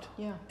stopped.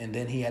 Yeah. And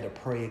then he had to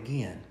pray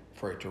again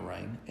for it to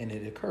rain, and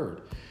it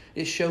occurred.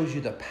 It shows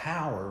you the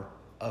power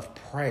of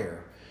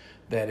prayer,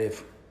 that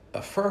if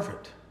a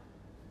fervent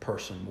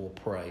person will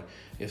pray,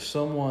 if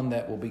someone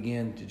that will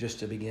begin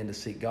to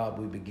seek God,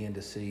 we begin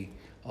to see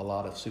a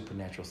lot of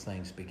supernatural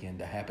things begin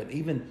to happen.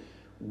 Even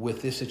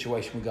with this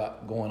situation we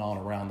got going on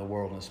around the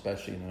world, and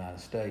especially in the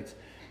United States,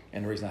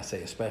 and the reason I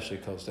say especially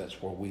because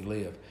that's where we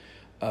live,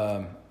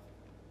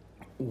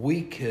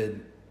 we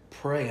could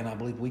pray, and I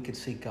believe we could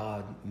see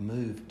God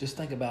move. Just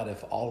think about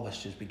if all of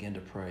us just begin to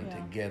pray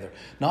together.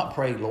 Not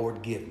pray,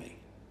 Lord, give me.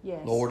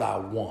 Yes. Lord, I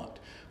want.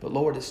 But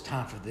Lord, it's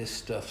time for this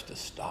stuff to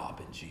stop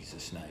in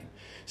Jesus' name.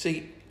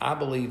 See, I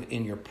believe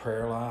in your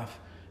prayer life,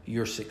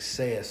 your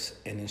success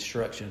and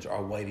instructions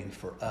are waiting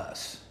for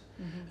us.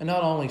 Mm-hmm. And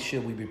not only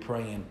should we be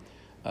praying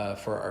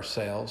for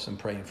ourselves and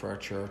praying for our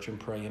church and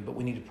praying, but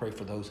we need to pray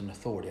for those in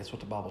authority. That's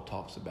what the Bible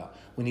talks about.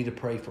 We need to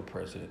pray for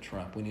President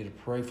Trump. We need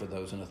to pray for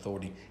those in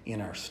authority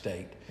in our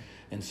state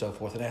and so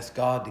forth, and ask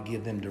God to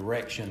give them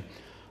direction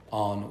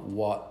on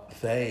what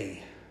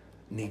they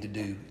need to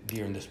do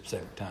during this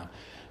specific time.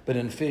 But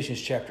in Ephesians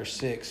chapter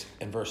 6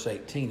 and verse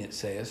 18 it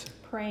says,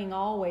 "Praying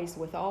always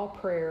with all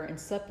prayer and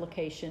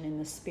supplication in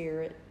the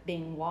Spirit,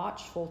 being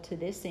watchful to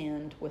this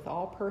end with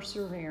all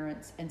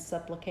perseverance and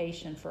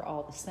supplication for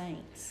all the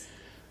saints."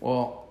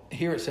 Well,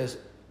 here it says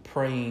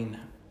praying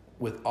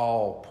with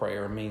all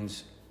prayer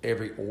means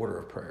every order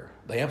of prayer.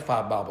 The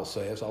Amplified Bible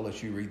says, I'll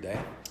let you read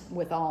that,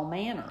 with all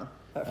manner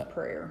of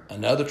prayer.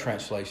 Another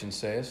translation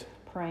says,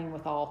 praying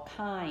with all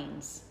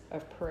kinds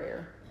of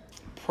prayer.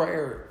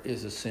 Prayer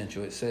is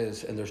essential. It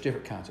says, and there's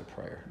different kinds of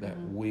prayer that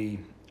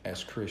we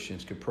as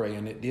Christians could pray,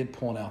 and it did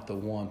point out the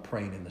one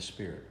praying in the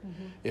Spirit.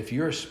 Mm-hmm. If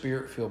you're a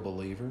Spirit-filled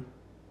believer,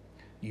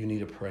 you need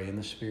to pray in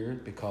the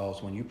Spirit,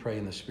 because when you pray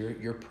in the Spirit,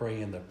 you're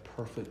praying the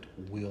perfect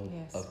will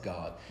of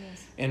God.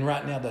 Yes. And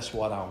right now, that's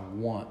what I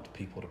want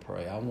people to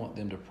pray. I want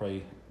them to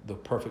pray the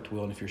perfect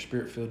will, and if you're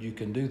Spirit-filled, you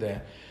can do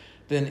that.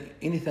 Then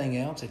anything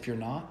else, if you're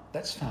not,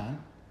 that's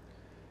fine.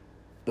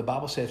 The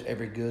Bible says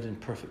every good and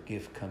perfect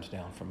gift comes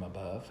down from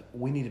above.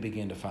 We need to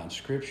begin to find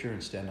Scripture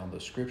and stand on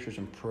those Scriptures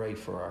and pray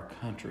for our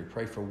country,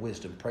 pray for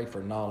wisdom, pray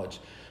for knowledge,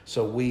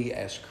 so we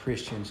as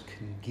Christians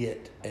can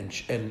get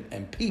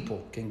and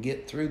people can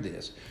get through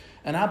this.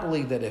 And I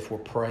believe that if we're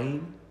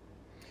praying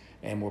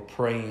and we're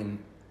praying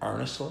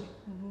earnestly,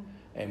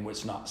 and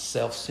it's not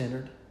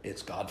self-centered,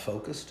 it's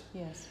God-focused,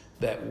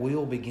 that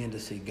we'll begin to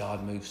see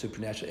God move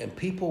supernaturally, and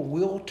people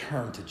will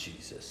turn to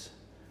Jesus.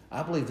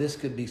 I believe this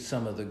could be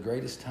some of the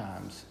greatest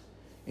times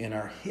in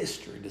our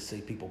history to see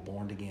people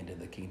born again to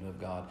the kingdom of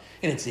God.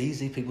 And it's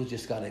easy. People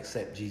just got to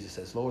accept Jesus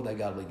as Lord. They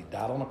got to believe He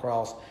died on the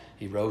cross.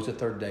 He rose the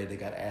third day. They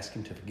got to ask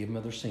Him to forgive them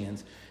of their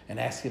sins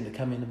and ask Him to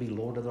come in and be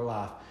Lord of their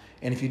life.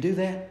 And if you do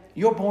that,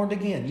 you're born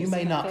again. You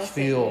may not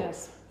feel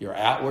your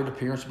outward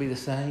appearance be the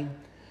same,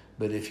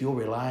 but if you'll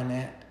rely on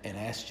that, and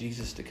ask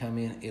Jesus to come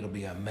in, it'll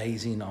be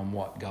amazing on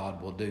what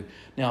God will do.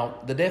 Now,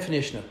 the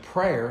definition of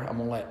prayer, I'm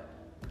going to let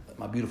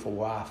my beautiful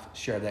wife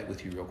share that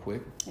with you real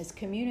quick. Is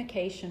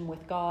communication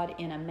with God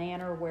in a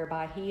manner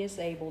whereby He is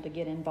able to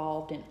get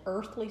involved in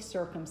earthly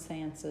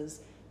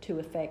circumstances to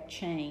effect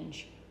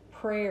change.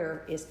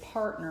 Prayer is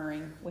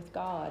partnering with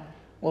God.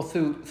 Well,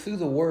 through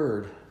the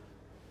Word,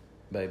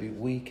 baby,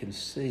 we can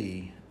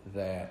see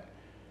that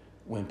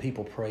when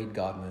people prayed,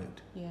 God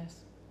moved. Yes.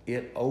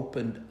 It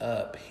opened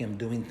up Him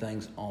doing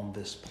things on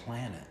this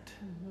planet.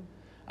 Mm-hmm.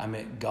 I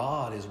mean,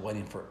 God is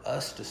waiting for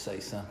us to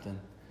say something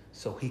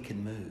so He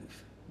can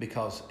move,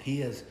 because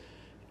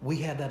we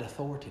have that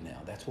authority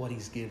now. That's what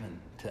He's given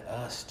to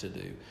us to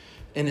do.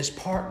 And it's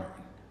partnering.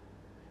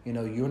 You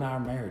know, you and I are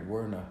married.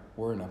 We're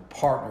in a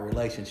partner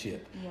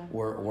relationship. Yeah.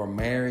 We're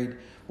married.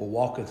 We're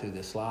walking through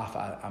this life.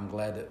 I'm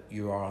glad that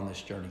you are on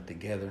this journey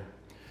together.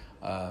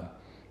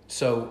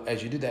 So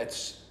as you do that,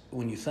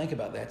 when you think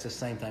about that, it's the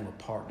same thing with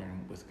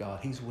partnering with God.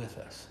 He's with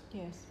us.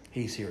 Yes.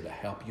 He's here to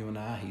help you and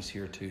I. He's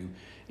here to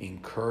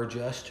encourage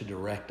us, to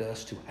direct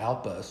us, to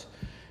help us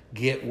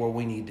get where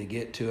we need to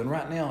get to. And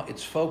right now,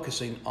 it's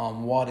focusing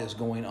on what is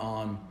going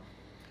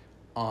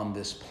on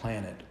this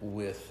planet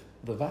with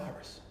the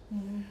virus.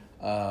 Mm-hmm.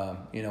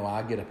 You know,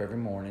 I get up every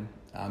morning.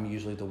 I'm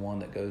usually the one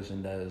that goes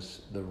and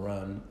does the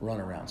run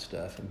around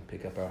stuff and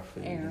pick up our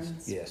food.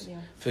 Errands. Yes, yeah.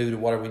 Food or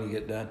whatever we need to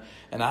get done.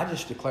 And I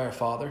just declare,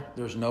 Father,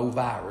 there's no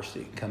virus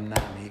that can come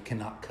nigh me. It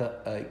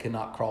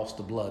cannot cross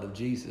the blood of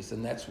Jesus,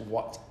 and that's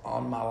what's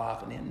on my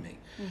life and in me.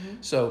 Mm-hmm.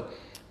 So,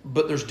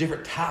 but there's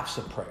different types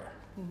of prayer.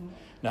 Mm-hmm.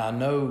 Now, I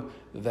know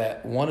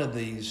that one of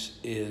these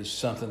is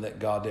something that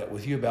God dealt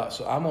with you about,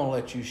 so I'm going to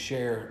let you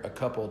share a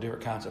couple of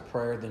different kinds of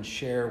prayer, then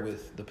share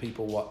with the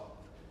people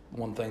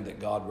one thing that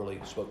God really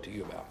spoke to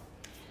you about.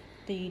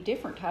 The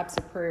different types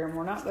of prayer, and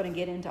we're not going to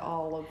get into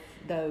all of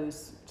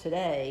those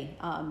today,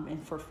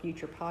 and for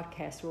future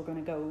podcasts, we're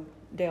going to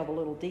delve a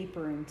little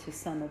deeper into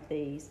some of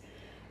these.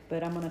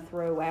 But I'm going to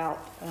throw out,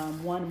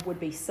 one would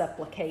be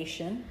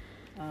supplication.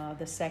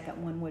 The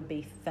second one would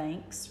be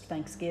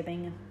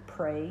thanksgiving,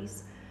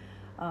 praise.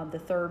 The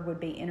third would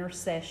be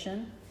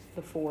intercession.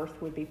 The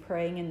fourth would be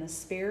praying in the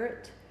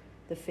Spirit.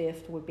 The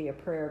fifth would be a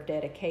prayer of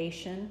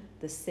dedication.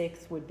 The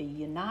sixth would be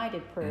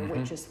united prayer, mm-hmm.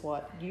 which is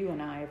what you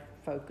and I have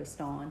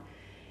focused on.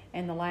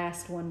 And the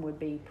last one would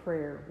be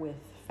prayer with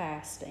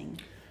fasting.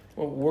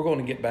 Well, we're going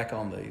to get back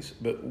on these,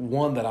 but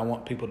one that I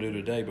want people to do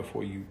today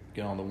before you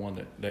get on the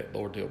one that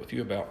Lord dealt with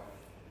you about.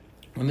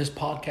 When this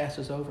podcast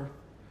is over,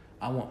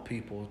 I want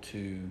people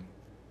to,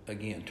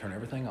 again, turn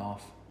everything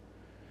off,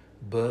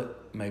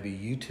 but maybe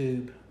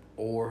YouTube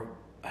or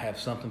have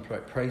something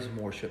praise and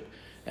worship.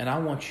 And I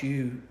want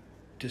you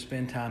to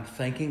spend time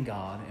thanking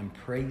God and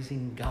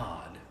praising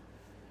God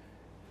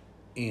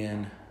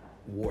in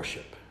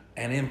worship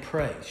and in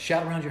praise.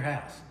 Shout around your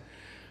house.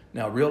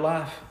 Now, real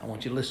life, I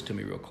want you to listen to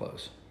me real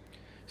close.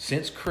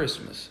 Since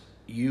Christmas,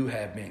 you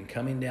have been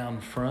coming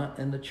down front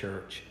in the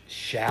church,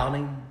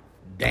 shouting,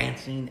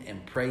 dancing,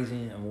 and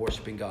praising and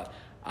worshiping God.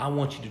 I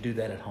want you to do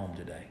that at home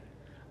today.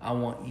 I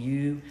want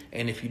you,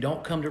 and if you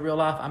don't come to real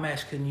life, I'm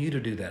asking you to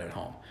do that at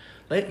home.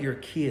 Let your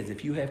kids,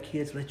 if you have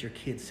kids, let your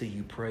kids see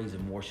you praise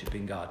and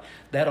worshiping God.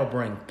 That'll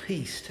bring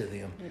peace to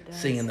them,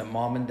 seeing that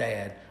mom and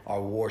dad are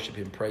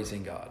worshiping,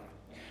 praising God.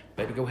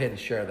 Baby, go ahead and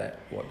share that,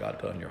 what God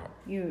put on your heart.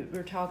 You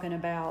were talking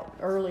about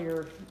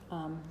earlier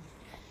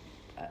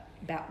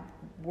about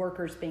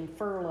workers being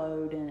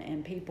furloughed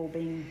and people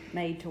being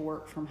made to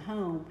work from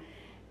home.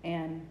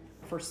 And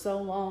for so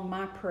long,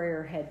 my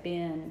prayer had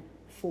been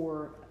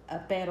for a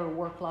better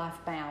work-life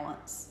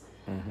balance.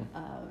 Mm-hmm.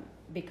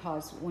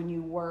 Because when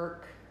you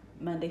work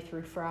Monday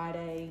through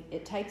Friday,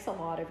 it takes a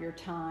lot of your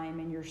time,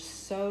 and you're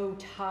so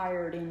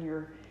tired in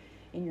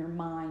your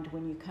mind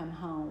when you come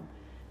home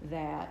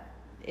that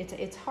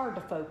it's hard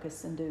to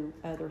focus and do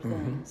other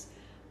things.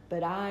 Mm-hmm.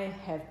 But I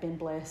have been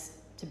blessed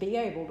to be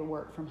able to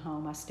work from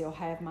home. I still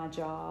have my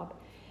job,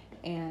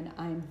 and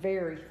I'm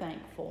very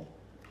thankful.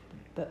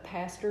 But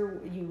Pastor,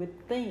 you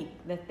would think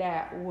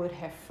that would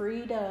have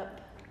freed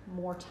up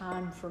more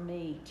time for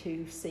me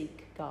to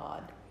seek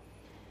God.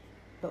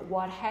 But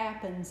what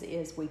happens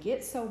is we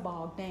get so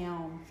bogged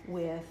down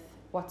with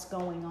what's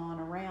going on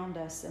around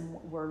us, and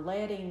we're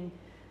letting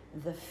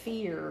the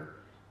fear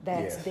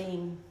that's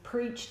being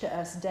preached to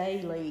us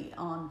daily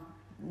on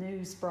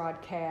news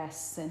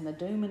broadcasts and the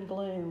doom and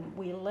gloom,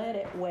 we let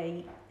it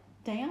weigh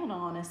down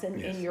on us,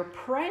 and you're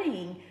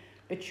praying,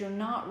 but you're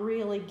not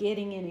really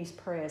getting in His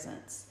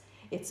presence.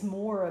 It's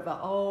more of a,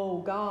 oh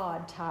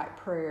God type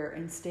prayer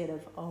instead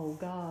of, oh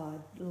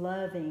God,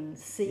 loving,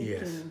 seeking.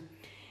 Yes.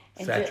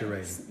 And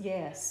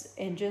saturating.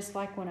 And just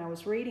like when I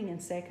was reading in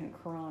 2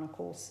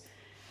 Chronicles,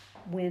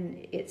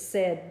 when it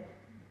said,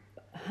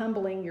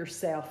 humbling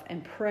yourself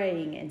and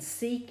praying and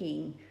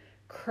seeking,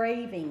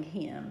 craving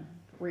Him,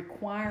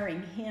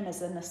 requiring Him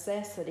as a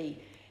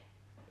necessity,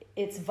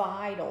 it's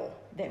vital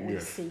that we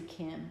seek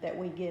Him, that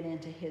we get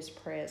into His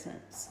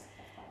presence.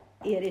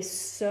 It is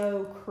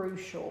so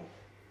crucial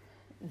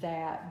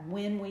that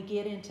when we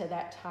get into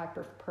that type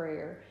of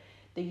prayer,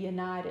 the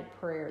united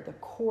prayer, the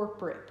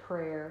corporate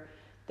prayer,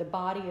 the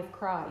body of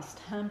Christ,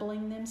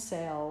 humbling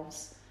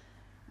themselves,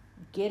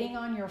 getting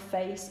on your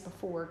face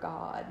before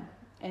God,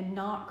 and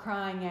not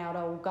crying out,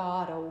 oh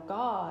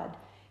God,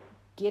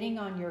 getting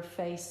on your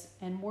face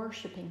and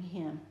worshiping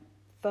Him,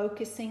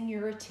 focusing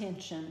your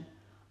attention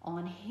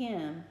on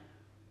Him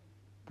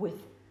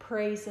with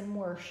praise and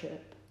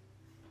worship,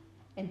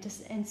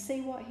 and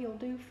see what He'll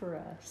do for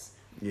us.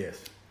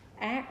 Yes.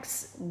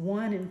 Acts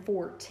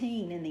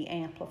 1:14 in the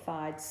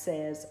Amplified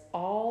says,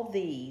 all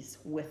these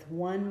with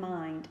one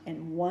mind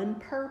and one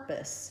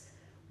purpose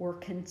were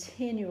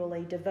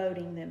continually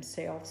devoting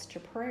themselves to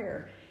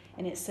prayer.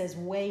 And it says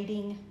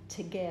waiting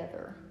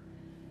together.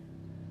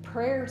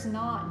 Prayer's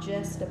not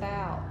just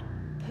about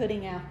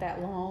putting out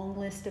that long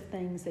list of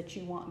things that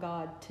you want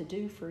God to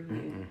do for you.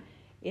 Mm-mm.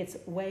 It's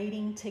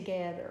waiting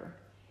together.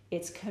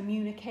 It's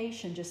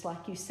communication, just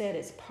like you said.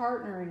 It's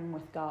partnering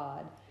with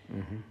God.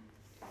 Mm-hmm.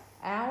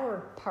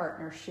 Our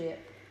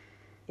partnership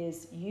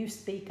is you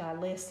speak, I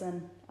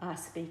listen, I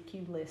speak,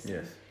 you listen.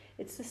 Yes.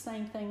 It's the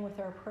same thing with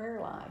our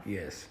prayer life.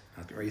 Yes.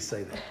 I was ready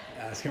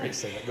to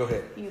say that. Go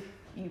ahead.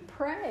 You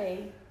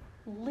pray,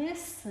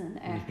 listen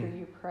after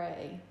you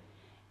pray,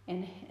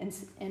 and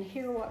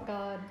hear what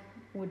God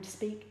would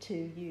speak to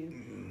you.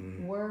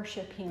 Mm-hmm.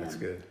 Worship Him. That's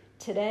good.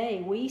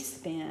 Today we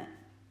spent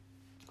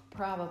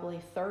probably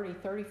 30,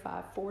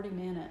 35, 40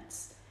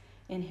 minutes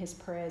in His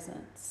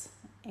presence,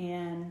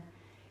 and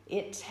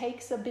it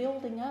takes a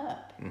building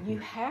up. Mm-hmm. You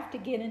have to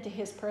get into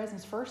His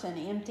presence first and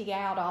empty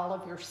out all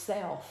of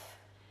yourself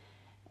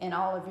and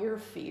all of your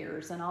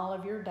fears and all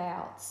of your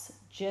doubts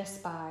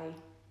just by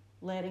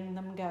letting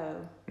them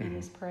go in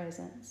His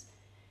presence.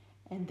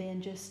 And then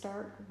just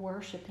start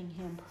worshiping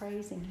Him,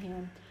 praising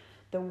Him.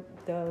 The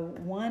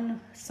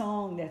one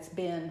song that's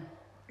been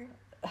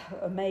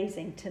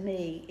amazing to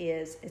me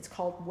it's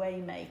called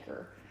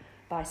Waymaker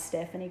by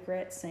Stephanie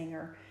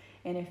Gretzinger.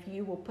 And if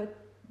you will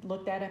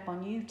look that up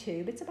on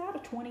YouTube. It's about a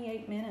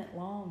 28-minute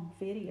long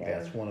video. Yeah,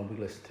 that's one we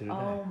listened to today.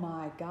 Oh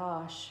my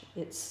gosh,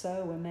 it's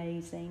so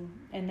amazing.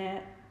 And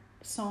that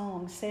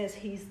song says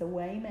He's the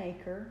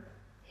Waymaker,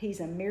 He's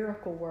a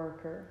miracle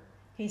worker,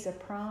 He's a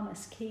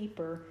promise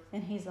keeper,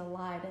 and He's a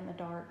light in the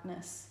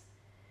darkness.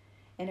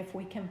 And if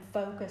we can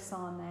focus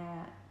on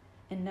that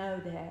and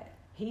know that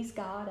He's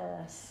got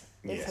us.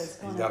 He's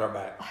got our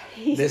back.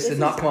 This did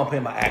not come up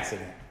in by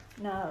accident.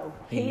 No.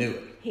 He knew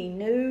it. He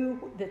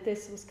knew that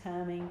this was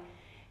coming.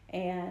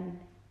 And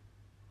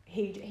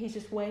he's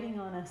just waiting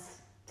on us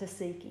to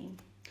seek Him.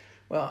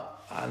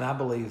 Well, and I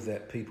believe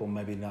that people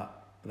maybe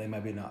not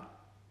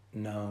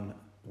known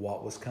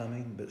what was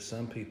coming, but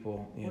some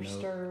people,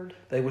 stirred.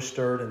 They were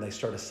stirred, and they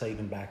started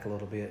saving back a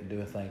little bit and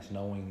doing things,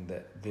 knowing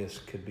that this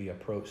could be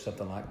approached,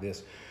 something like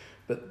this.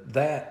 But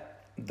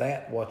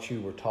that what you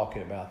were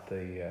talking about,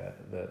 the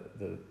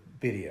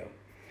video.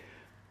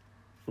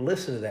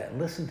 Listen to that.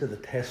 Listen to the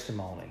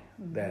testimony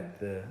that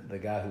the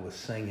guy who was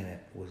singing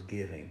it was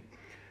giving.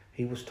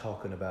 He was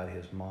talking about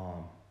his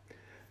mom.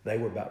 They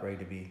were about ready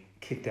to be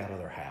kicked out of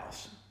their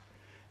house.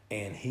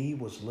 And he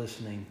was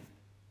listening.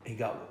 He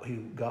got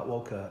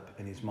woke up,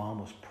 and his mom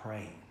was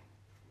praying.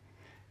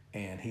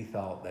 And he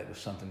thought that was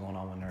something going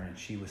on with her, and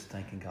she was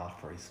thanking God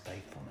for His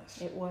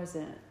faithfulness. It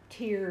wasn't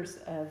tears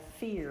of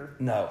fear.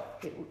 No.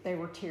 They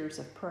were tears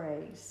of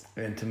praise.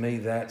 And to me,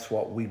 that's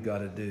what we've got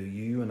to do.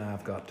 You and I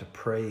have got to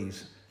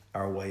praise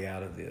our way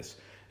out of this.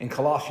 In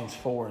Colossians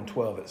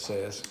 4:12 it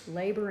says,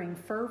 laboring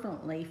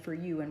fervently for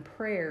you in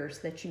prayers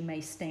that you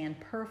may stand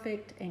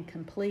perfect and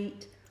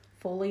complete,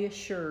 fully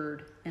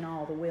assured in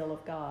all the will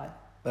of God.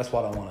 That's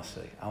what I want to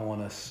see. I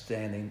want us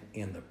standing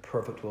in the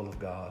perfect will of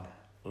God.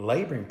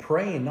 Laboring,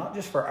 praying, not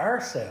just for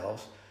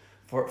ourselves,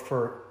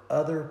 for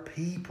other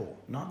people.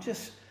 Not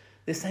just,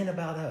 this ain't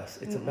about us.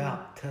 It's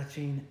about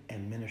touching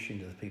and ministering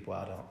to the people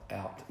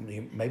out,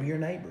 maybe your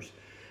neighbors.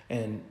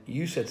 And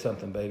you said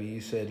something, baby.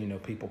 You said,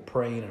 people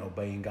praying and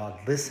obeying God,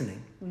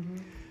 listening. Mm-hmm.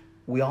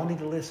 We all need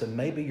to listen.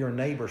 Maybe your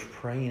neighbor's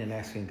praying and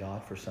asking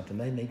God for something.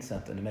 They need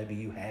something, and maybe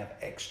you have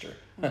extra.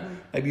 Mm-hmm.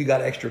 Maybe you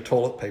got extra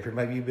toilet paper.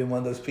 Maybe you've been one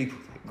of those people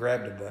that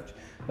grabbed a bunch.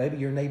 Maybe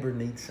your neighbor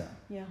needs some.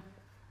 Yeah.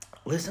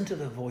 Listen to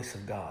the voice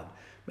of God.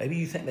 Maybe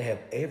you think they have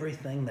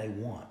everything they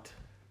want,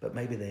 but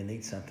maybe they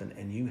need something,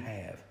 and you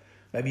have.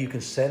 Maybe you can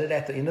set it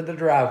at the end of the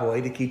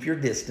driveway to keep your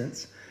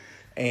distance,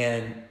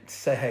 and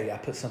say, hey, I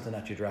put something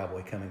out your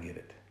driveway, come and get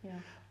it.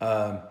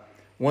 Yeah.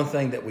 One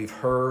thing that we've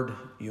heard,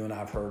 you and I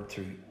have heard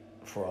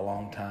for a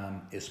long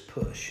time, is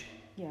push.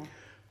 Yeah.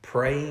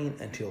 Praying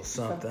until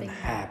something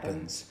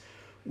happens.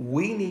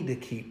 We need to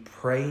keep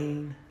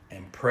praying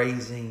and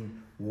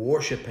praising,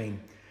 worshiping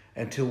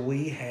until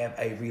we have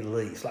a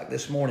release. Like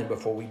this morning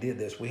before we did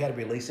this, we had a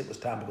release. It was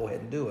time to go ahead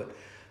and do it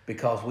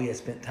because we had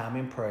spent time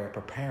in prayer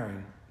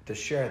preparing to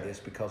share this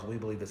because we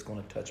believe it's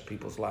going to touch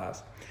people's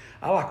lives.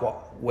 I like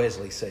what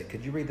Wesley said.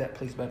 Could you read that,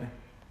 please, baby?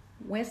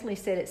 Wesley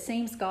said, it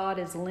seems God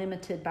is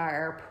limited by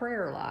our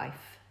prayer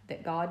life,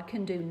 that God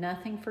can do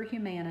nothing for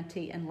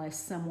humanity unless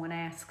someone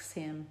asks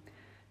Him.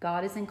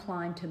 God is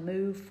inclined to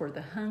move for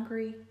the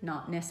hungry,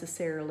 not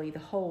necessarily the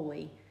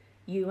holy.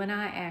 you and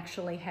I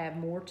actually have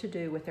more to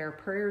do with our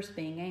prayers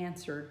being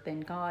answered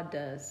than God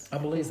does. I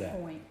believe at this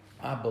that. point.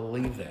 I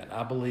believe that.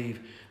 I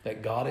believe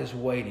that God is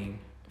waiting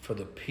for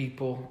the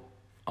people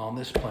on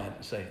this planet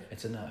to say,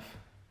 it's enough.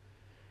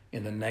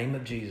 In the name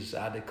of Jesus,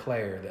 I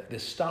declare that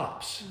this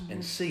stops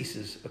and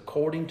ceases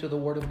according to the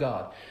Word of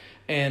God.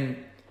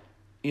 And,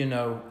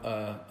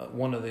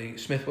 one of the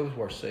Smith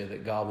Wigglesworth said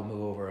that God will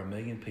move over 1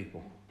 million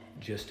people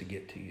just to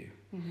get to you.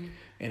 Mm-hmm.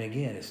 And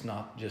again, it's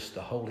not just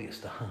the holy, it's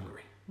the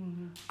hungry.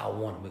 Mm-hmm. I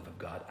want a move of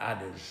God. I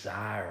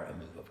desire a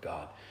move of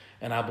God.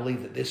 And I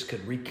believe that this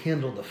could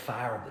rekindle the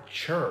fire of the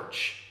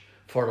church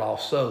for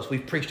lost souls.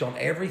 We've preached on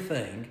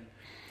everything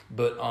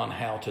but on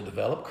how to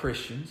develop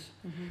Christians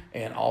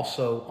and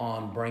also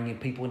on bringing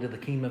people into the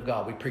kingdom of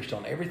God. We preached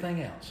on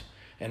everything else.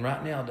 And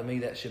right now, to me,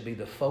 that should be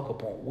the focal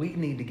point. We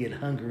need to get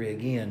hungry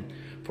again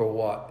for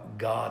what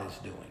God is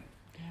doing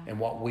and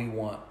what we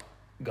want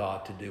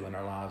God to do in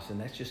our lives.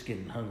 And that's just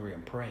getting hungry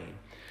and praying.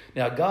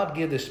 Now, God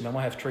gave this to me. I'm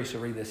going to have Teresa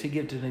read this. He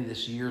gave it to me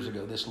this years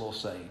ago, this little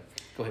saying.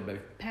 Go ahead, baby.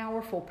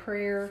 Powerful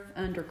prayer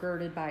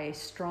undergirded by a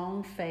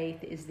strong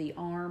faith is the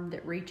arm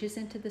that reaches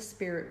into the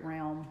spirit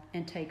realm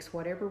and takes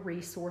whatever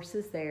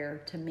resources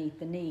there to meet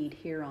the need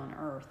here on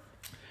earth.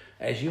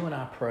 As you and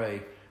I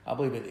pray, I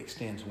believe it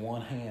extends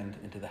one hand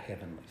into the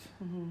heavenlies.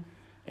 Mm-hmm.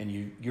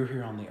 And you're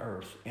here on the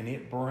earth, and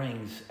it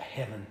brings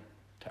heaven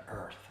to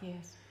earth.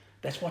 Yes.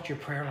 That's what your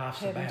prayer life's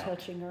heaven about. Heaven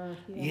touching earth.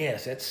 Yeah.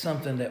 Yes, that's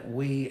something that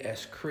we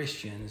as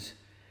Christians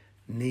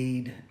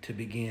need to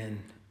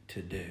begin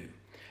to do.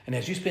 And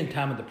as you spend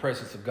time in the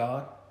presence of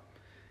God,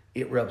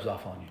 it rubs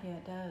off on you. Yeah,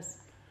 it does.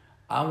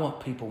 I want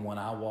people, when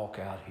I walk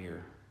out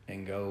here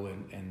and go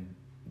and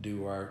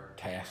do our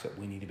tasks that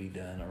we need to be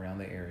done around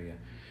the area,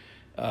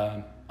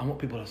 I want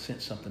people to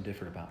sense something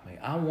different about me.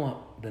 I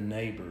want the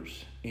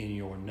neighbors in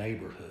your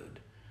neighborhood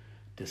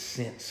to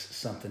sense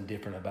something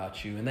different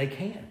about you. And they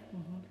can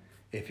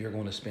if you're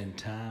going to spend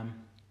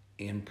time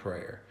in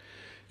prayer.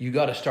 You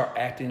got to start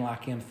acting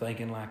like him,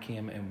 thinking like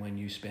him, and when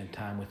you spend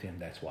time with him,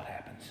 that's what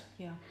happens.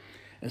 Yeah.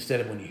 Instead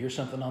of when you hear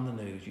something on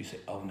the news, you say,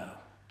 oh no.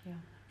 Yeah.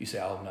 You say,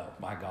 oh no,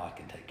 my God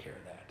can take care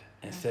of that.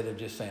 Yeah. Instead of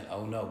just saying,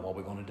 oh no, what are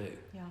we going to do?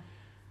 Yeah.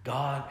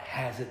 God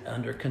has it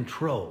under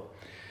control.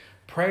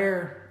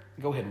 Prayer,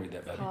 go ahead and read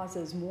that, baby.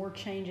 Causes more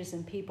changes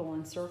in people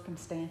and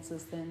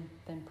circumstances than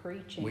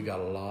preaching. We got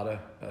a lot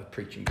of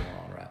preaching going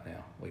on right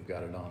now. We've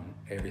got it on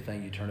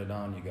everything. You turn it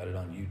on. You got it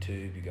on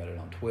YouTube. You got it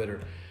on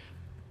Twitter.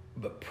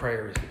 But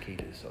prayer is the key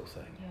to this whole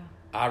thing. Yeah.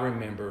 I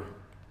remember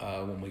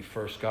when we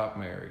first got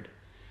married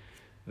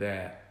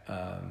that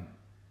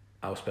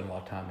I was spending a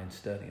lot of time in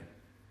studying.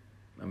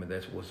 I mean,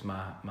 that was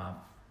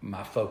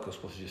my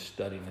focus was just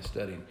studying and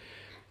studying.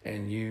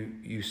 And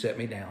you set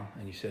me down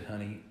and you said,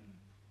 honey,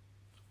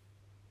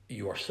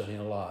 you are studying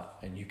a lot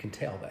and you can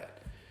tell that,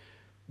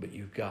 but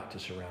you've got to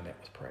surround that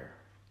with prayer.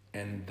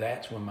 And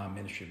that's when my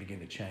ministry began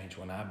to change,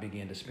 when I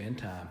began to spend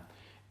time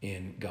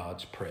in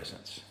God's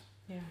presence.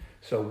 Yeah.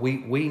 So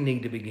we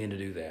need to begin to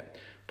do that.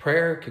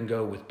 Prayer can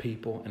go with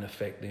people and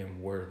affect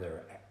them where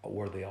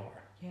they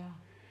are. Yeah.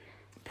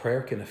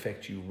 Prayer can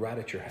affect you right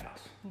at your house.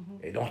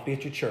 Mm-hmm. It don't have to be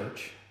at your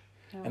church.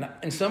 No.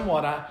 And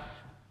somewhat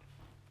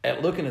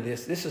at looking at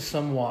this is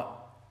somewhat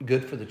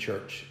good for the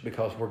church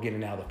because we're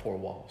getting out of the four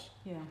walls.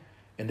 Yeah.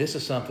 And this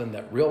is something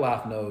that Real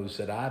Life knows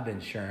that I've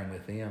been sharing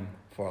with them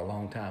for a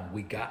long time.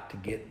 We got to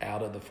get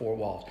out of the four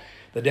walls.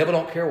 The devil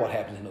don't care what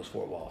happens in those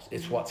four walls.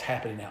 It's what's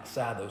happening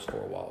outside those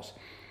four walls.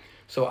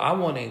 So I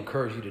want to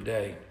encourage you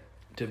today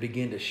to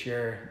begin to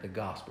share the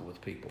gospel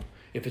with people.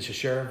 If it's to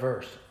share a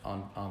verse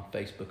on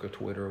Facebook or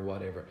Twitter or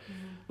whatever,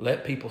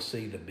 let people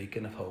see the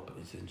beacon of hope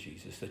is in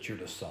Jesus, that you're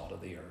the salt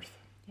of the earth.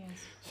 Yes.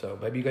 So,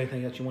 baby, you got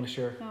anything else you want to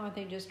share? No, I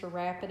think just to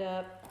wrap it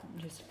up,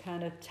 just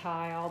kind of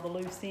tie all the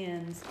loose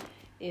ends,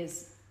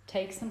 is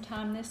take some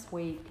time this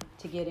week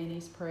to get in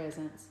his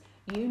presence.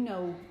 You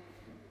know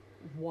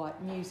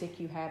what music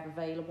you have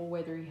available,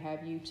 whether you have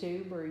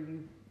YouTube or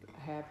you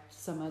have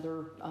some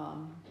other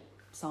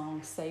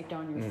songs saved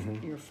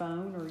on your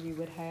phone, or you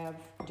would have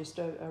just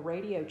a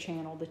radio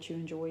channel that you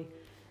enjoy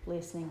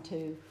listening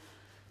to.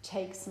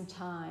 Take some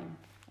time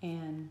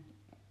and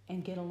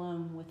get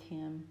alone with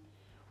him.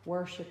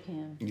 Worship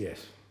him.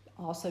 Yes.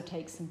 Also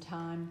take some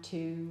time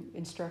to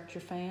instruct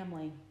your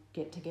family.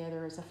 Get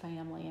together as a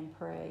family and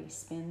pray.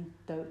 Spend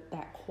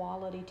that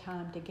quality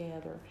time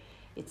together.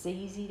 It's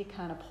easy to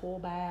kind of pull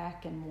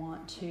back and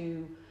want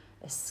to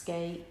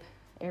escape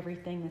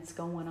everything that's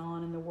going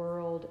on in the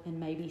world and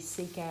maybe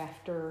seek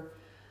after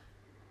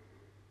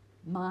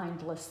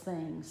mindless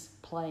things,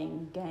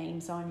 playing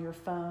games on your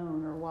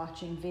phone or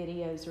watching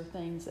videos or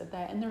things of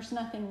that. And there's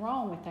nothing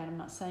wrong with that. I'm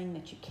not saying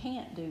that you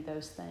can't do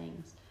those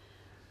things,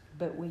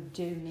 but we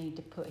do need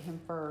to put him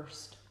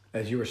first.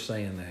 As you were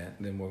saying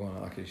that, then we're going to,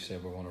 like you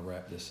said, we're going to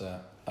wrap this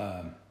up.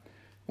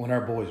 When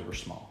our boys were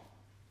small,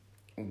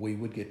 we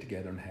would get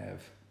together and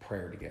have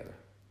prayer together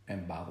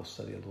and Bible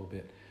study a little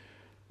bit.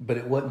 But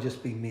it wasn't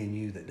just be me and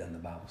you that done the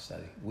Bible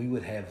study. We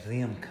would have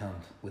them come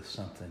with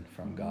something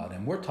from God.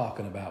 And we're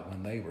talking about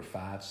when they were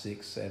 5,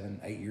 6, 7,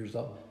 8 years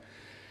old.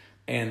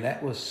 And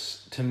that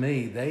was, to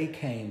me, they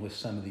came with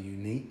some of the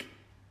unique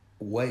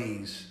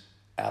ways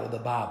out of the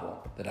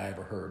Bible that I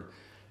ever heard.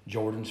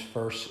 Jordan's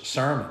first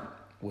sermon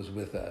was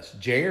with us.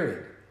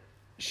 Jared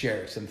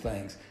shared some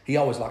things. He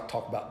always liked to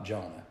talk about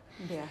Jonah.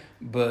 Yeah.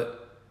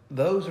 But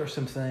those are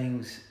some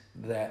things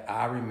that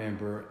I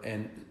remember,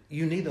 and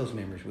you need those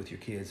memories with your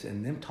kids,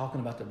 and them talking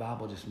about the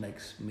Bible just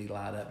makes me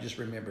light up, just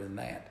remembering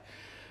that.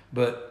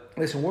 But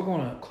listen, we're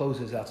going to close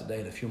this out today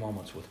in a few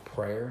moments with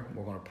prayer.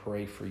 We're going to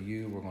pray for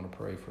you. We're going to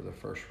pray for the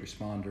first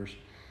responders.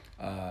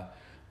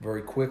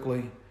 Very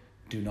quickly,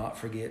 do not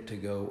forget to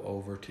go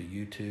over to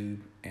YouTube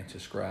and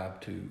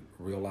subscribe to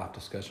Real Life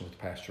Discussion with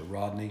Pastor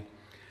Rodney.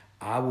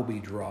 I will be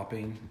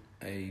dropping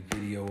a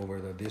video over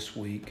there this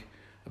week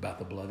about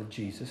the blood of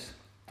Jesus.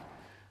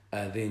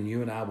 Then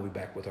you and I will be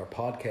back with our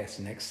podcast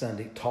next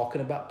Sunday,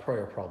 talking about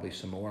prayer probably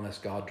some more, unless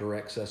God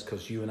directs us,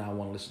 because you and I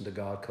want to listen to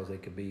God, because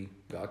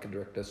God can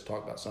direct us to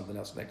talk about something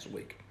else next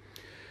week.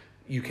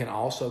 You can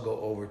also go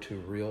over to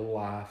Real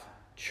Life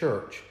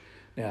Church.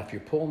 Now, if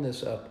you're pulling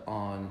this up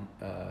on,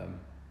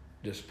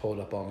 just pull it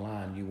up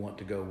online, you want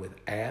to go with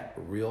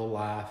 @Real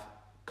Life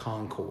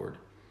Concord,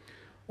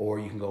 or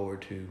you can go over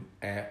to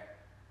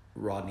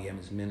 @Rodney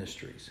Emmons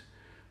Ministries.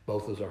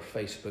 Both of those are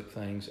Facebook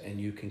things, and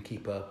you can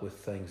keep up with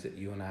things that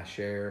you and I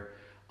share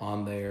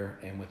on there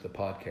and with the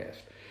podcast.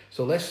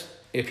 So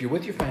if you're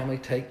with your family,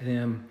 take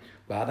them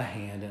by the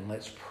hand and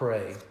let's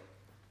pray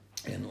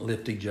and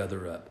lift each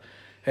other up.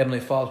 Heavenly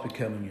Father, we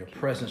come in your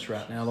presence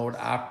right now, Lord.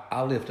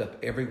 I lift up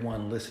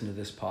everyone listening to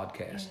this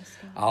podcast. Yes,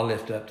 I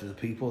lift up to the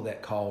people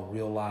that call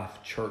Real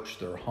Life Church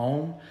their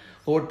home.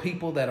 Lord,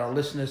 people that are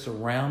listening to us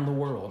around the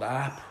world,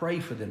 I pray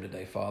for them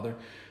today, Father.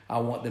 I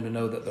want them to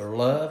know that they're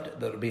loved, that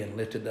they're being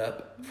lifted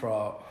up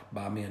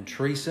by me and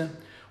Teresa.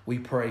 We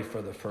pray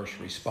for the first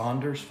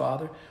responders,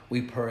 Father.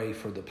 We pray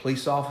for the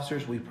police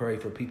officers. We pray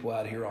for people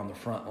out here on the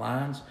front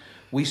lines.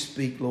 We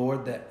speak,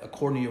 Lord, that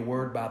according to your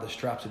word, by the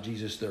stripes of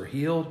Jesus, they're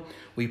healed.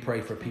 We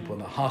pray for people in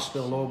the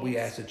hospital, Lord. We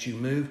ask that you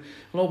move.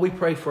 Lord, we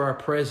pray for our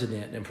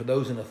president and for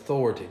those in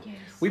authority. Yes.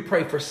 We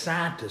pray for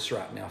scientists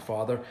right now,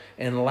 Father,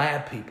 and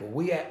lab people.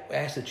 We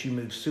ask that you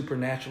move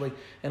supernaturally.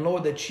 And,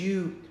 Lord, that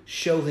you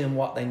show them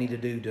what they need to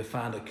do to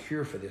find a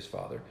cure for this,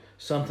 Father,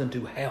 something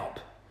to help.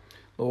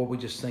 Lord, we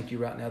just thank you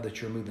right now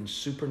that you're moving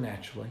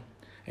supernaturally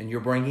and you're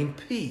bringing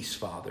peace,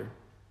 Father,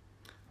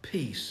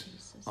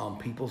 peace on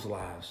people's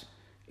lives.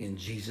 In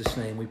Jesus'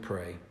 name we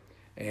pray.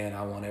 And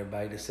I want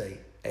everybody to say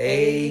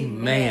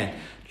amen.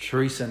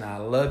 Teresa and I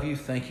love you.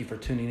 Thank you for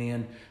tuning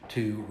in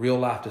to Real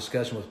Life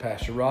Discussion with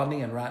Pastor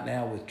Rodney. And right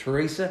now with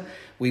Teresa,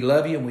 we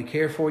love you and we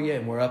care for you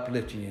and we're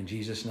uplifting you in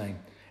Jesus' name.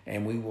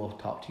 And we will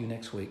talk to you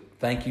next week.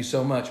 Thank you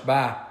so much.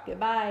 Bye.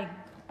 Goodbye.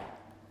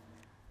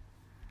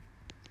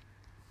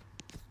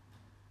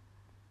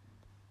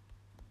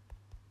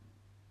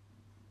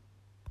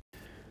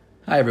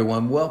 Hi,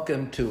 everyone.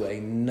 Welcome to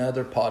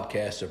another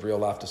podcast of Real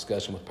Life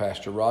Discussion with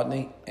Pastor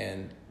Rodney.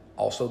 And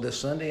also this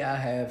Sunday, I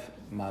have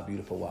my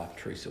beautiful wife,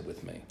 Teresa,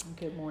 with me.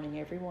 Good morning,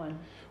 everyone.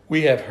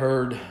 We have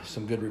heard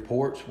some good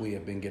reports. We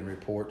have been getting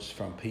reports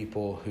from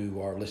people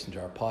who are listening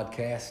to our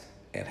podcast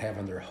and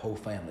having their whole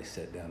family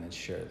sit down and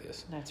share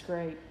this. That's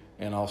great.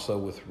 And also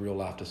with Real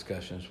Life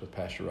Discussions with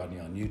Pastor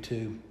Rodney on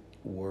YouTube,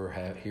 we're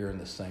hearing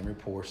the same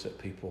reports that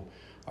people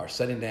are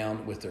sitting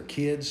down with their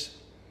kids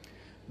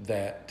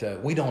that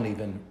we don't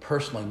even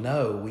personally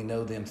know. We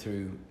know them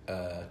through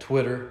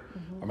Twitter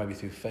or maybe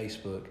through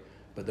Facebook,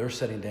 but they're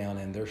sitting down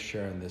and they're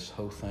sharing this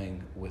whole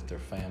thing with their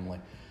family.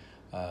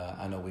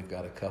 I know we've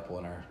got a couple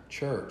in our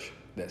church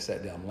that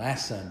sat down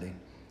last Sunday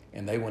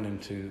and they went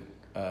into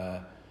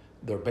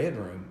their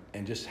bedroom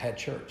and just had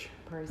church.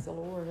 Praise the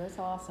Lord. That's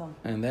awesome.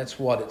 And that's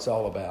what it's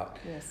all about.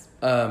 Yes.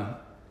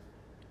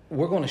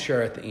 We're going to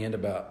share at the end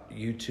about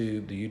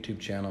YouTube, the YouTube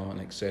channel,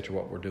 and et cetera,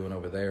 what we're doing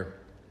over there.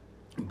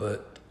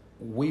 But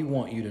we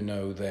want you to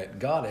know that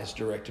God has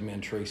directed me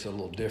and Teresa a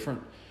little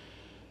different.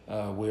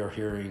 We are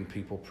hearing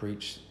people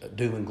preach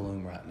doom and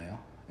gloom right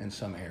now in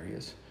some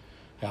areas,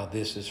 how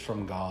this is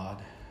from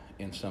God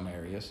in some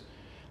areas.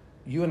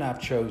 You and I have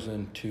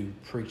chosen to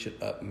preach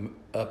an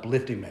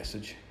uplifting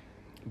message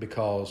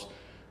because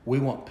we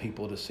want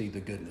people to see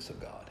the goodness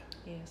of God.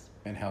 Yes.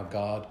 And how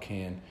God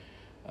can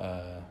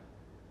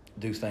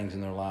do things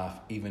in their life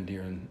even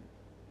during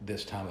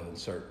this time of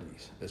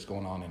uncertainties that's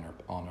going on in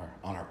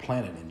our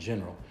planet in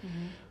general.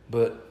 Mm-hmm.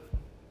 But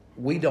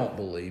we don't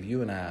believe,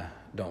 you and I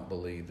don't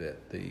believe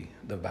that the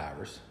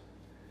virus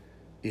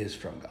is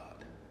from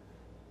God.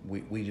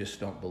 We just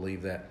don't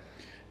believe that.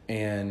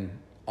 And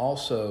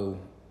also,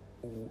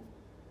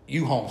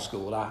 you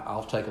homeschooled.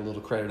 I'll take a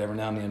little credit every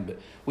now and then, but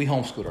we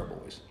homeschooled our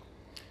boys.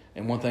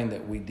 And one thing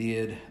that we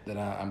did that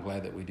I'm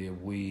glad that we did,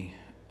 we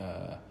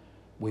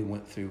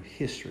went through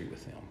history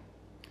with them.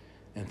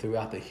 And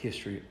throughout the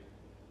history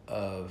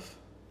of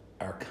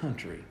our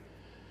country,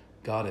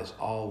 God has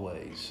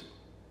always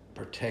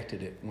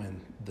protected it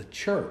when the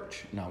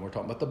church, now we're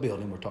talking about the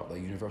building, we're talking about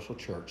the universal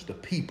church, the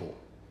people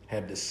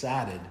have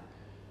decided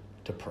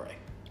to pray.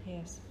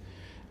 Yes.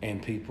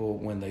 And people,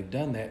 when they've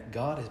done that,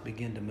 God has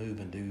begun to move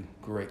and do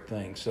great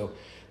things. So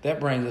that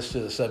brings us to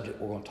the subject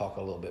we're going to talk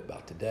a little bit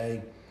about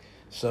today.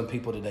 Some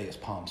people, today is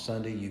Palm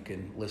Sunday. You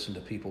can listen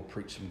to people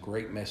preach some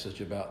great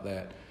message about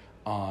that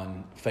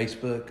on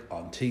Facebook,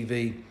 on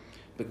TV.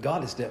 But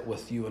God has dealt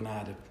with you and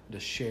I to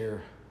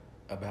share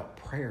about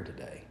prayer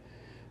today.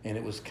 And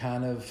it was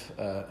kind of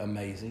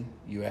amazing.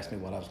 You asked me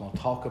what I was going to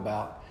talk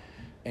about,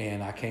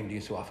 and I came to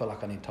you, so I felt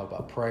like I need to talk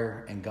about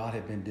prayer, and God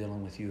had been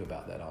dealing with you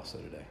about that also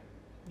today.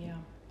 Yeah.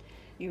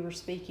 You were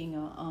speaking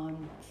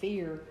on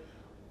fear.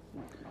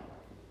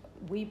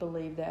 We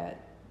believe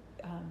that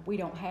we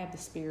don't have the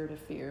spirit of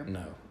fear.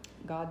 No.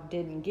 God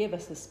didn't give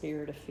us the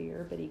spirit of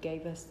fear, but He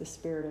gave us the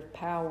spirit of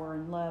power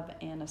and love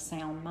and a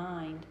sound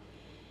mind.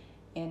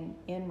 And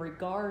in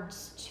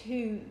regards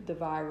to the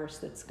virus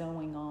that's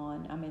going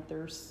on, I mean,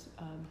 there's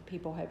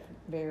people have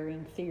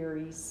varying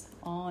theories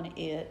on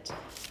it.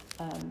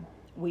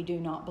 We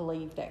do not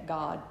believe that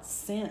God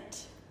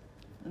sent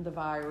the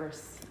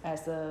virus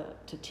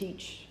to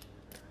teach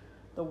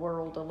the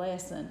world a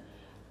lesson.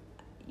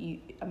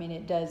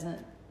 It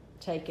doesn't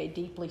take a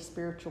deeply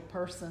spiritual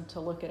person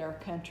to look at our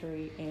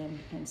country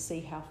and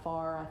see how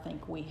far I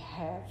think we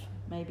have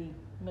maybe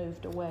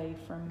moved away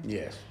from.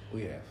 Yes,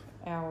 we have.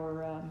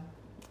 Our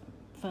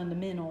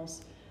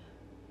fundamentals.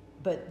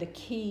 But the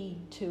key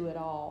to it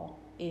all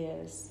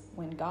is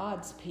when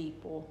God's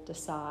people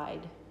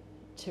decide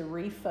to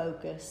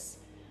refocus,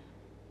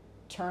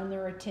 turn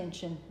their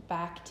attention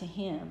back to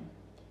Him,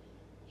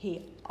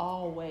 He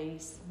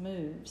always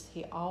moves.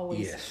 He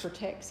always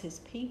protects His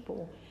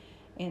people.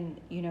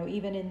 And,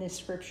 even in this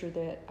scripture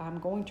that I'm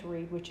going to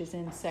read, which is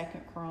in 2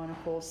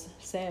 Chronicles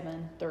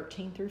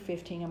 7:13 through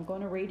 15, I'm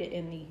going to read it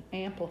in the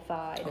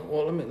Amplified.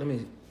 Well, let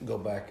me go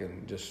back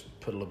and just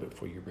put a little bit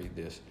before you read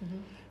this.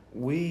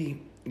 Mm-hmm.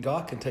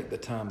 God can take the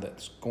time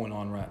that's going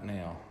on right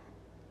now,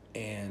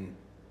 and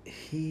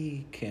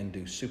He can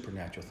do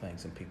supernatural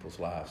things in people's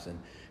lives, and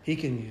He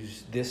can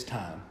use this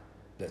time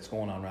that's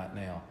going on right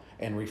now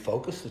and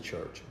refocus the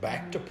church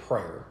back to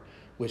prayer,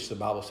 which the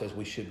Bible says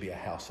we should be a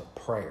house of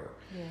prayer.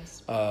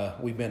 Yes.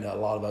 We've been to a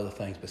lot of other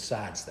things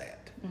besides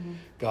that. Mm-hmm.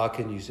 God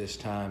can use this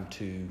time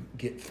to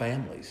get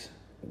families,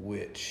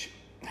 which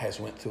has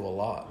went through a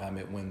lot. I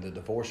mean, when the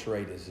divorce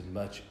rate is as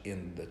much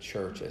in the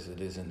church as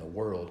it is in the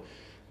world,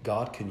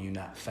 God can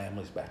unite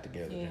families back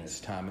together in this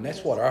time. And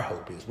that's what our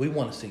hope is. We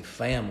want to see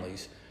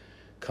families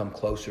come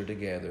closer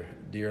together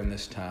during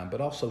this time, but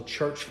also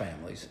church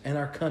families and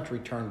our country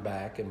turn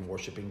back and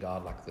worshiping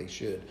God like they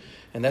should.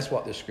 And that's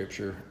what the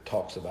scripture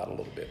talks about a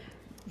little bit.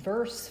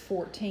 Verse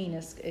 14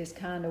 is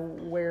kind of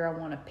where I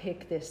want to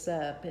pick this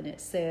up. And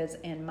it says,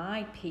 "And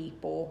my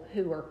people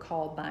who are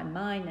called by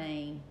my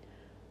name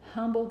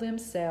humble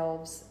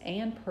themselves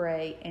and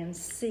pray and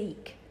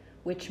seek,"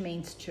 which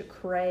means to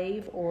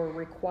crave or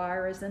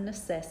require as a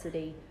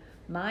necessity,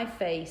 "my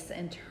face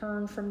and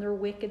turn from their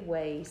wicked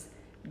ways.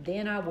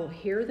 Then I will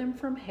hear them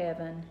from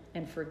heaven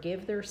and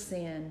forgive their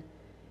sin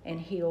and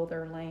heal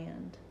their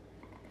land."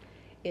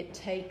 It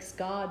takes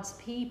God's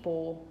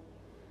people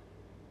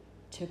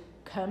to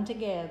come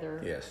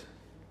together,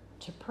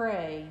 to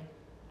pray,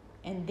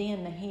 and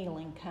then the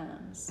healing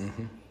comes.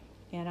 Mm-hmm.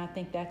 And I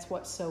think that's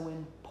what's so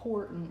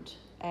important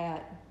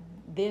at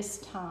this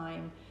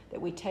time, that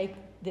we take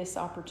this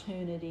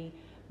opportunity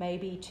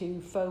maybe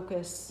to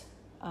focus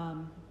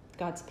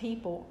God's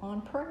people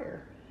on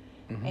prayer.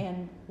 Mm-hmm.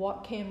 And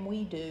what can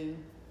we do,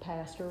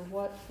 Pastor?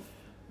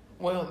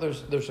 Well,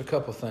 there's a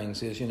couple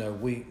things.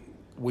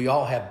 We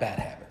all have bad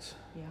habits.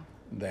 Yeah.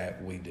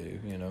 That we do.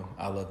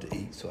 I love to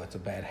eat, so that's a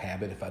bad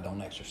habit if I don't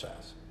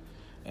exercise.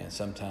 And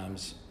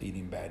sometimes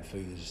eating bad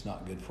food is just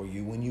not good for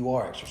you when you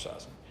are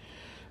exercising.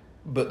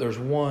 But there's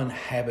one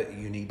habit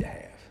you need to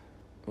have.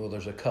 Well,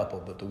 there's a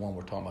couple, but the one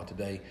we're talking about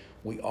today,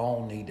 we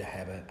all need to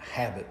have a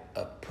habit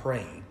of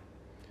praying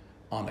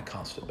on a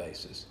constant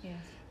basis. Yes.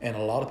 And a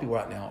lot of people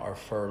right now are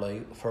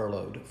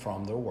furloughed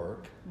from their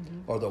work,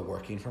 or they're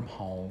working from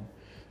home.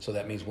 So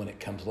that means when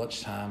it comes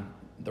lunchtime,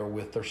 they're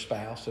with their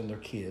spouse and their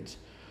kids.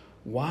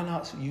 Why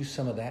not use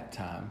some of that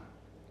time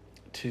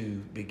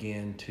to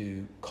begin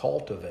to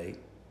cultivate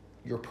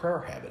your prayer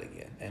habit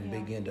again and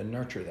begin to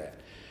nurture that?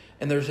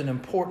 And there's an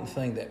important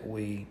thing that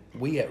we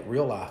at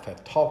Real Life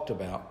have talked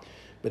about,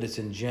 but it's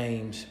in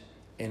James,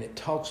 and it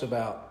talks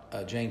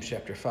about James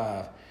chapter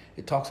 5.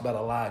 It talks about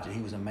Elijah.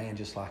 He was a man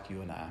just like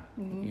you and I.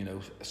 Mm-hmm.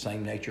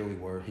 Same nature we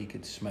were. He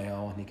could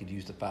smell and he could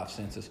use the 5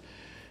 senses.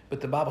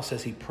 But the Bible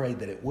says he prayed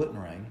that it wouldn't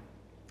rain.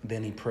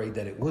 Then he prayed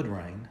that it would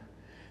rain.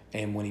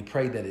 And when he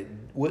prayed that it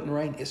wouldn't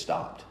rain, it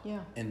stopped. Yeah.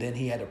 And then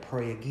he had to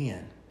pray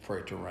again for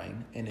it to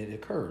rain, and it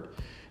occurred.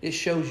 It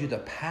shows you the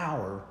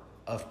power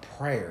of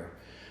prayer,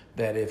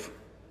 that if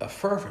a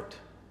fervent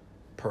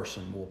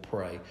person will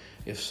pray,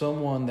 if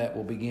someone that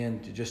will begin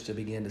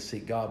to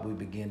seek God, we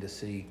begin to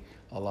see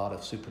a lot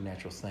of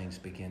supernatural things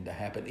begin to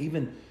happen.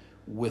 Even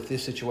with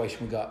this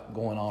situation we got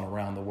going on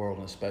around the world,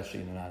 and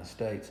especially in the United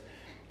States,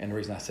 and the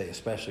reason I say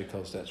especially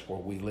because that's where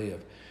we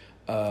live,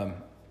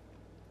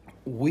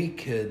 we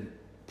could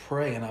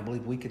pray, and I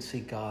believe we could see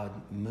God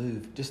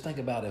move. Just think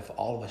about if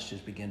all of us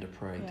just begin to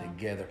pray Yeah.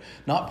 together.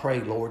 Not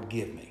pray, Lord,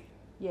 give me.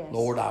 Yes.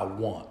 Lord, I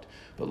want.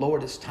 But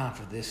Lord, it's time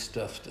for this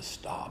stuff to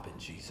stop in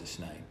Jesus'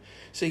 name.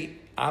 See,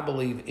 I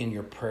believe in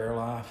your prayer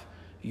life,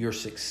 your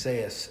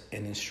success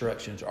and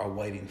instructions are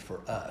waiting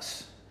for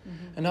us.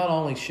 Mm-hmm. And not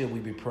only should we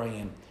be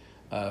praying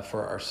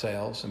for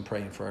ourselves and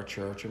praying for our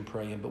church and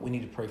praying, but we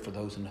need to pray for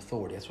those in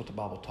authority. That's what the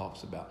Bible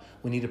talks about.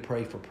 We need to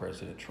pray for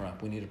President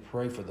Trump. We need to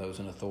pray for those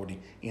in authority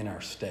in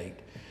our state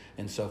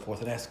and so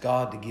forth, and ask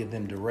God to give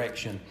them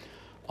direction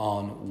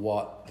on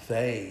what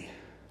they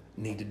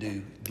need to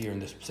do during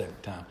this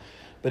specific time.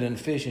 But in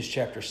Ephesians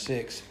chapter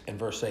 6 and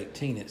verse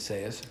 18 it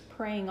says,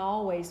 praying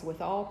always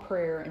with all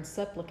prayer and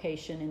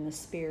supplication in the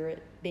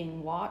Spirit,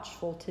 being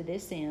watchful to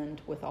this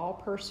end with all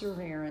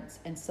perseverance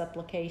and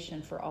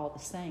supplication for all the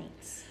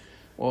saints.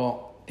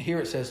 Well, here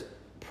it says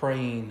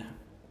praying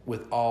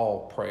with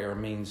all prayer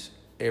means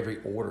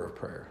every order of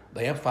prayer.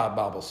 The Amplified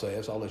Bible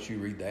says, I'll let you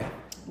read that,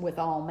 with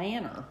all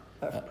manner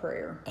of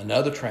prayer.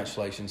 Another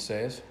translation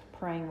says,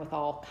 praying with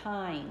all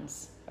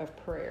kinds of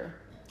prayer.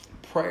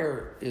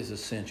 Prayer is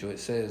essential. It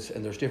says,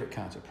 and there's different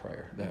kinds of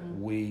prayer that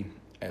we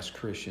as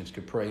Christians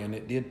could pray, and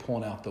it did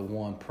point out the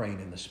one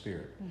praying in the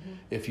Spirit. Mm-hmm.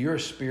 If you're a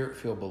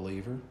Spirit-filled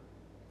believer,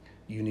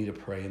 you need to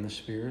pray in the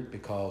Spirit,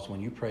 because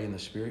when you pray in the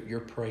Spirit, you're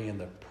praying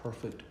the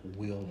perfect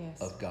will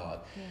of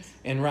God. Yes.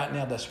 And right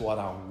now, that's what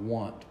I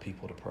want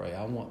people to pray.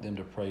 I want them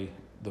to pray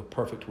the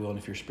perfect will, and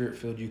if you're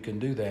Spirit-filled, you can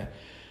do that.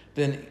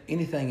 Then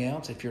anything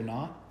else, if you're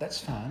not,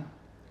 that's fine.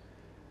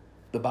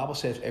 The Bible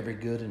says every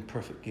good and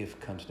perfect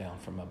gift comes down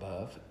from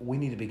above. We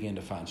need to begin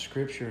to find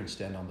Scripture and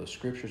stand on those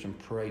Scriptures and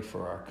pray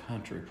for our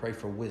country, pray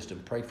for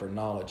wisdom, pray for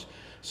knowledge,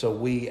 so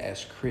we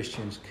as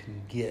Christians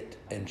can get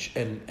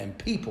and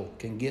people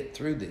can get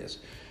through this.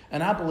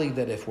 And I believe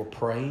that if we're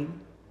praying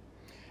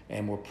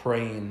and we're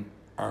praying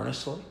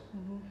earnestly,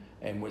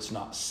 and it's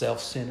not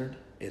self-centered,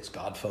 it's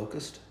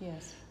God-focused,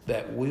 yes,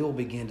 that we'll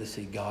begin to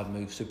see God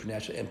move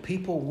supernaturally, and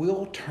people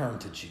will turn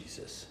to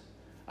Jesus.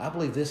 I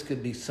believe this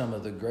could be some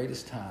of the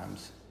greatest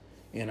times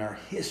in our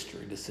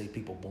history to see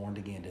people born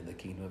again in the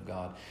kingdom of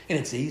God. And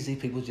it's easy.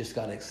 People just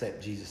got to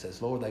accept Jesus as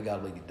Lord. They got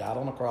to believe He died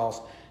on the cross.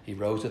 He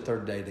rose the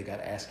third day. They got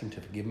to ask Him to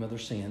forgive them of their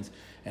sins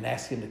and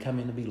ask Him to come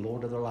in to be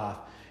Lord of their life.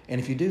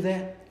 And if you do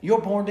that,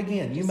 you're born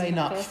again. You may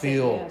not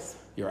feel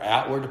your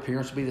outward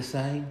appearance will be the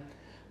same,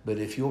 but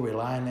if you'll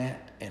rely on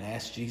that and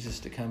ask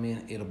Jesus to come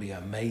in, it'll be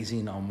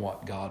amazing on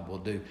what God will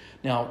do.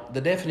 Now,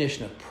 the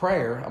definition of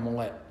prayer, I'm going to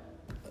let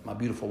my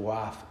beautiful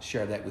wife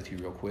share that with you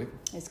real quick.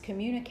 Is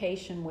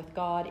communication with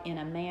God in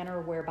a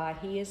manner whereby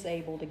He is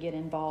able to get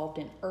involved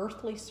in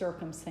earthly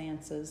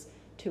circumstances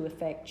to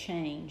effect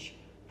change.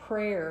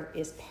 Prayer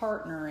is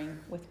partnering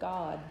with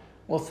God.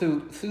 Well,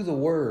 through the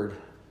Word,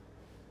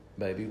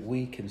 baby,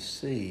 we can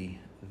see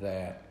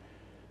that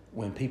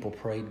when people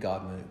prayed,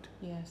 God moved.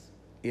 Yes.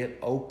 It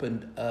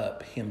opened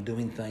up Him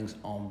doing things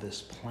on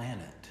this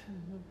planet.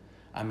 Mm-hmm.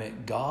 I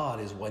mean, God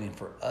is waiting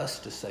for us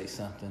to say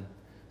something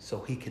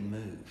so He can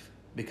move.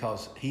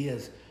 Because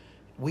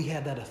we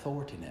have that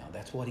authority now.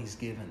 That's what He's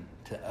given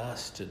to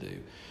us to do.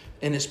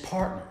 And it's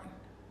partnering.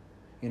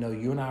 You know,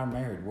 you and I are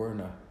married. We're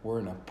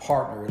in a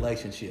partner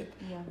relationship.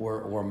 Yeah.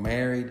 We're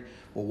married.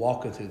 We're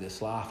walking through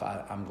this life.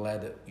 I'm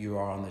glad that you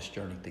are on this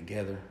journey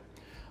together.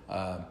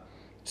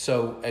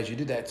 So as you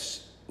do that,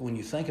 when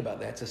you think about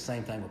that, it's the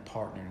same thing with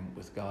partnering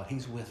with God.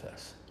 He's with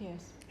us.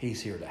 Yes. He's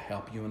here to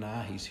help you and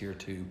I. He's here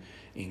to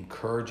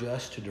encourage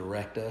us, to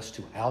direct us,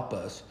 to help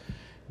us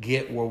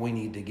get where we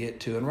need to get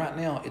to. And right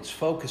now, it's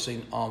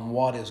focusing on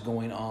what is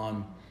going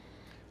on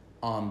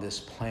this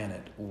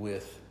planet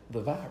with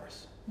the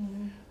virus.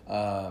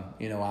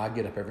 Mm-hmm. You know, I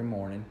get up every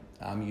morning.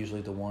 I'm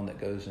usually the one that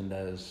goes and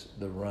does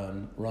the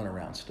run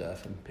around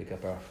stuff and pick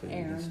up our food.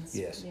 Errands.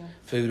 Yes, yeah.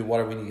 Food or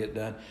whatever we need to get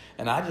done.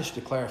 And I just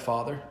declare,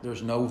 Father,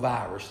 there's no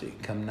virus that can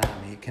come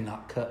nigh me.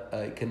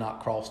 It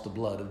cannot cross the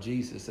blood of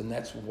Jesus, and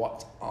that's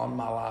what's on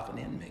my life and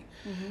in me.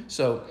 Mm-hmm.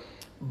 So,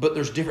 but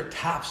there's different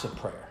types of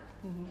prayer.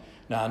 Mm-hmm.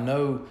 Now, I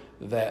know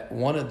that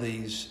one of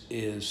these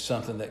is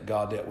something that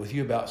God dealt with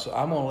you about, so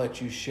I'm going to let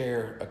you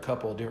share a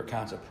couple of different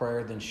kinds of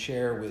prayer, then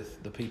share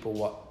with the people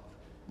what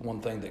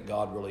one thing that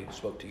God really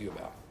spoke to you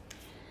about.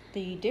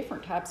 The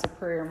different types of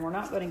prayer, and we're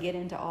not going to get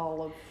into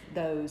all of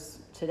those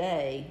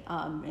today,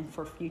 and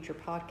for future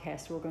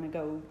podcasts, we're going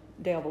to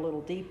delve a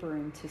little deeper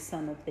into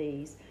some of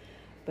these,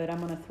 but I'm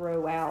going to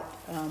throw out,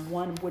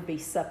 one would be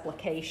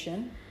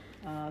supplication,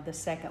 the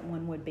second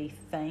one would be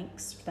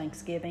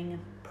thanksgiving,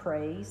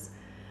 praise.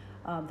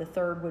 The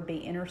third would be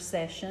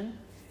intercession.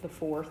 The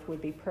fourth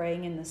would be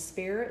praying in the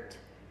Spirit.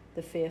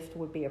 The fifth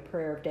would be a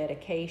prayer of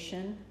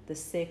dedication. The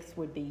sixth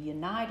would be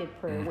united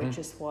prayer, mm-hmm. which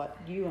is what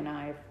you and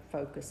I have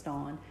focused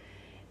on.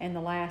 And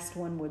the last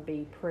one would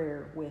be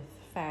prayer with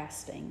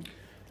fasting.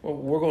 Well,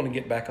 we're going to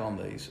get back on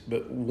these,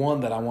 but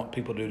one that I want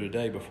people to do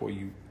today before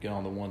you get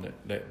on the one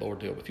that Lord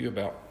dealt with you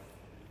about.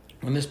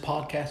 When this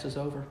podcast is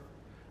over,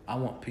 I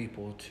want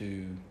people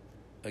to,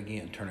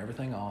 again, turn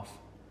everything off,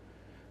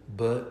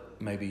 but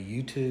maybe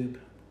YouTube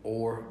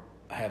or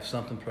have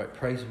something,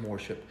 praise and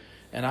worship.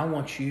 And I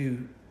want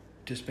you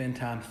to spend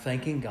time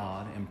thanking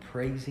God and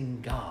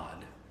praising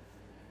God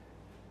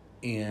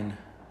in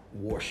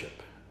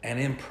worship and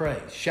in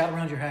praise. Shout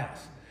around your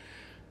house.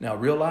 Now,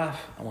 real life,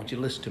 I want you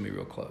to listen to me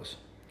real close.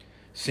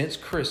 Since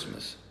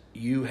Christmas,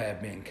 you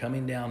have been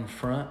coming down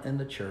front in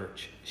the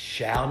church,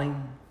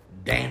 shouting,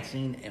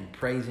 dancing, and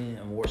praising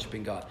and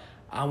worshiping God.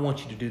 I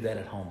want you to do that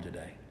at home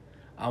today.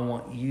 I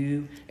want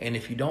you, and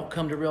if you don't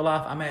come to real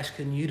life, I'm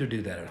asking you to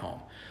do that at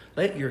home.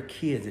 Let your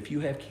kids, if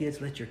you have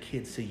kids, let your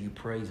kids see you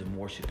praise and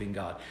worshiping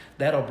God.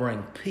 That'll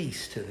bring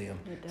peace to them,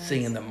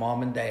 seeing that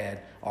mom and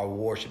dad are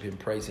worshiping,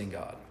 praising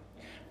God.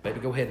 Baby,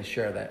 go ahead and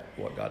share that,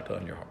 what God put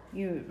on your heart.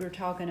 You were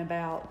talking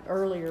about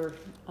earlier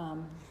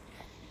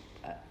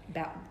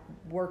about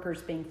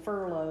workers being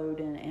furloughed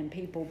and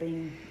people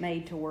being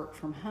made to work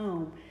from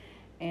home.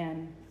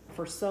 And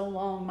for so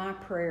long, my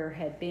prayer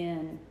had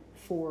been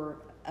for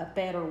a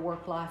better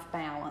work-life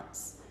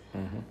balance.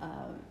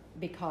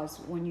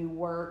 Because when you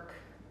work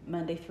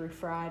Monday through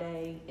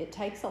Friday, it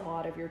takes a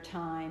lot of your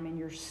time, and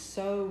you're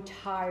so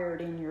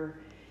tired in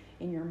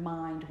your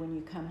mind when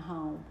you come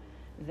home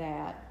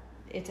that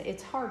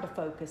it's hard to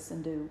focus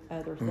and do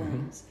other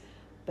things.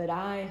 But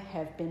I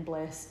have been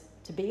blessed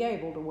to be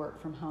able to work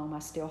from home. I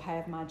still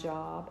have my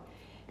job,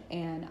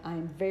 and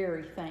I'm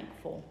very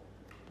thankful.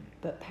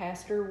 But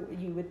Pastor,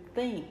 you would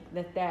think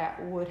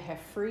that would have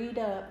freed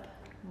up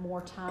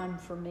more time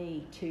for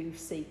me to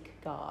seek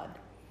God.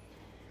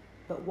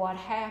 But what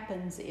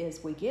happens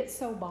is we get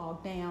so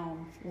bogged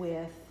down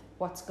with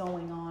what's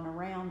going on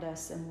around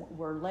us, and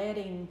we're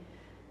letting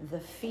the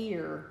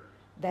fear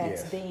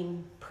that's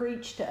being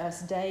preached to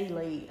us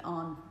daily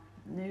on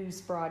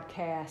news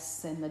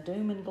broadcasts and the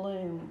doom and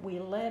gloom, we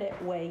let it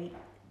weigh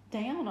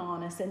down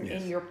on us, and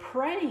you're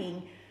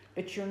praying,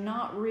 but you're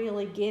not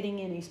really getting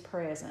in His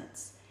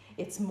presence.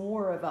 It's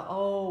more of a,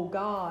 oh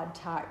God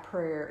type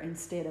prayer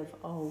instead of,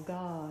 oh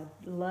God,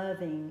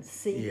 loving,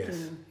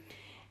 seeking.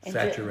 And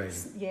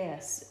saturating.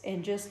 Yes.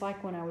 And just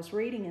like when I was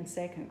reading in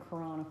 2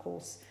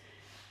 Chronicles,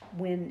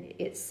 when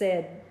it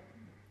said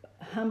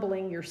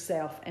humbling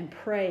yourself and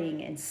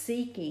praying and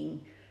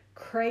seeking,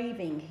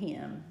 craving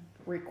Him,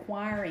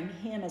 requiring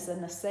Him as a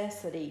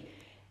necessity,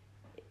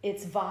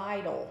 it's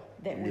vital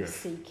that we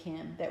seek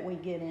Him, that we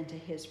get into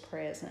His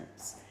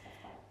presence.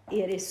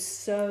 It is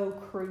so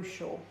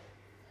crucial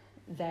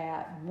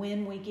that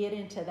when we get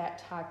into that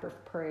type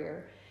of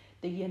prayer,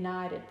 the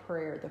united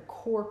prayer, the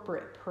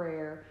corporate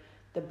prayer,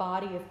 the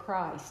body of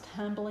Christ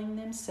humbling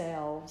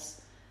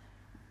themselves,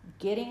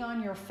 getting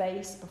on your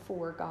face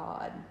before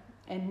God,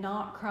 and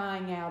not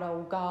crying out,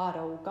 oh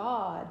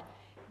God,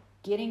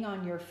 getting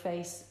on your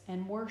face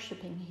and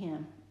worshiping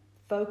Him,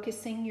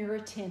 focusing your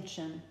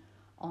attention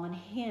on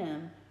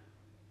Him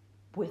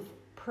with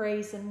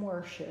praise and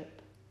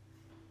worship,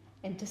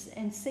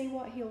 and see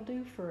what He'll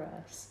do for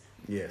us.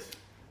 Yes.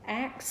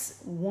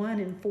 Acts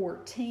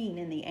 1:14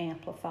 in the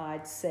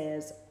Amplified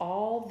says,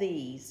 all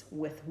these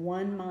with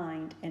one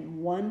mind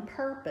and one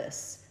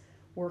purpose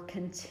were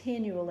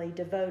continually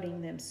devoting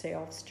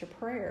themselves to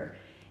prayer.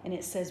 And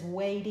it says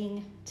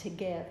waiting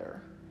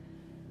together.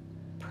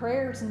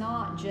 Prayer's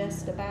not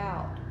just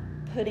about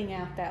putting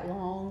out that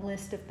long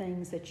list of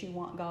things that you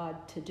want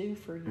God to do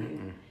for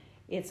you.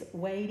 It's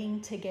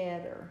waiting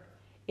together.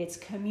 It's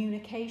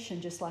communication,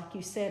 just like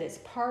you said. It's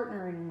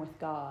partnering with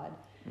God.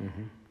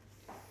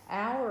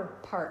 Our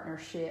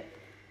partnership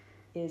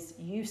is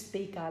you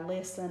speak, I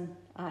listen,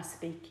 I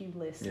speak, you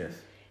listen. Yes.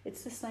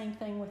 It's the same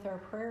thing with our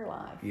prayer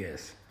life.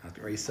 Yes. I was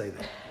ready to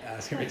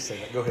say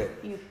that. Go ahead.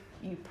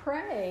 You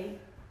pray,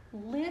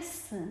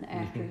 listen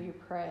after you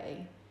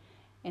pray,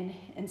 and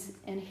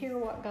hear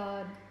what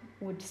God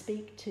would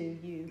speak to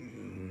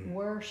you.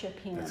 Worship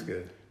Him. That's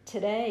good.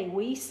 Today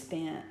we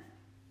spent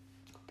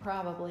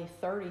probably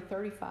 30,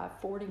 35,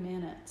 40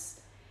 minutes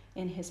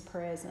in His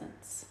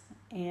presence,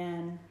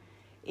 and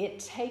it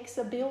takes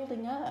a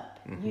building up.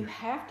 You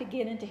have to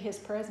get into His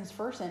presence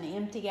first and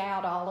empty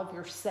out all of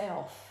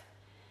yourself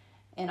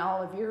and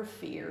all of your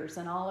fears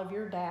and all of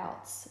your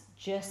doubts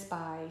just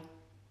by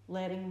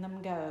letting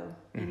them go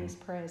in His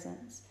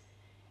presence.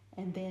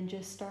 And then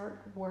just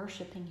start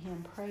worshiping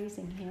Him,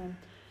 praising Him.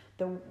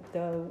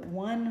 The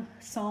one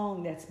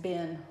song that's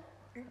been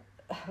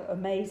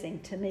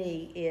amazing to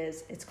me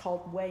it's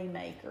called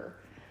Waymaker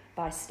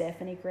by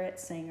Stephanie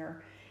Gretzinger.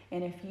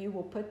 And if you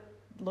will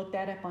look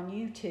that up on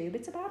YouTube.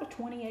 It's about a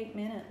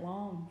 28-minute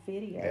long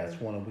video. That's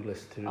one we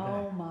listened to today.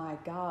 Oh my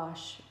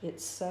gosh,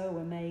 it's so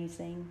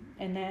amazing.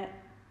 And that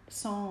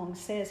song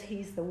says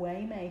He's the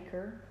way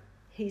maker,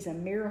 He's a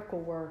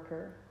miracle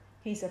worker,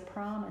 He's a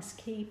promise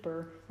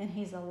keeper, and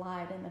He's a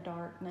light in the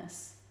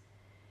darkness.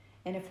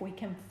 And if we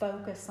can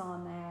focus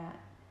on that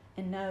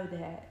and know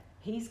that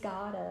He's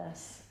got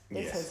us.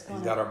 He's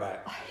got our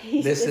back.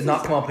 This did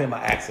not come up in by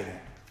accident.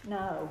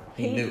 No.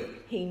 He knew it.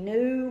 He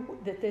knew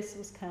that this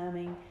was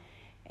coming.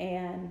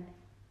 And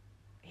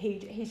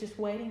he's just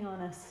waiting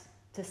on us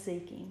to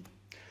seek Him.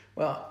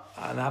 Well,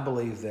 and I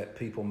believe that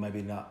people may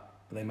be not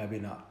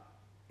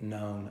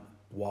known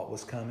what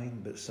was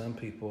coming, but some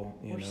people,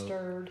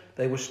 stirred.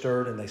 They were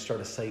stirred, and they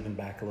started saving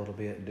back a little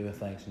bit and doing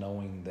things,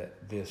 knowing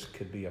that this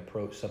could be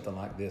approached, something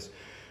like this.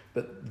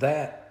 But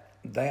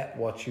that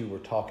what you were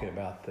talking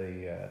about,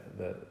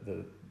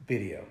 the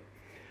video.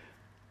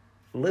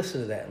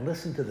 Listen to that, and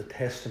listen to the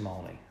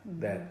testimony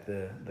that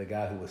the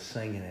guy who was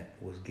singing it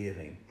was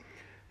giving.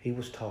 He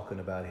was talking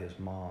about his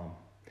mom.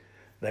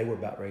 They were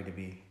about ready to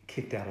be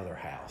kicked out of their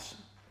house,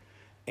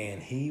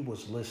 and he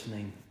was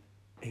listening.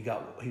 He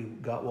got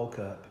woke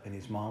up, and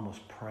his mom was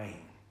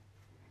praying,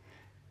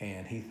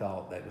 and he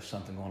thought that was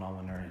something going on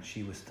with her, and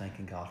she was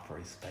thanking God for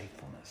His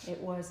faithfulness. It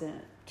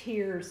wasn't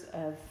tears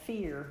of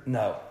fear.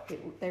 No.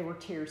 They were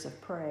tears of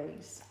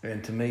praise.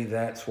 And to me,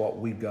 that's what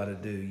we've got to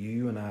do.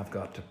 You and I have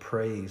got to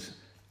praise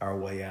our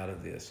way out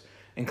of this.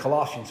 In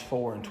Colossians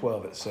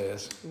 4:12, it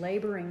says,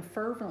 laboring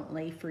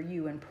fervently for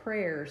you in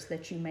prayers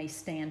that you may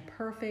stand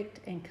perfect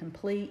and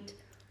complete,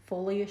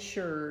 fully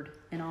assured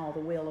in all the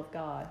will of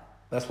God.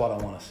 That's what I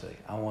want to see.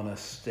 I want us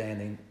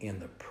standing in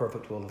the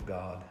perfect will of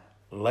God.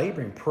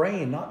 Laboring,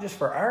 praying, not just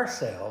for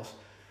ourselves,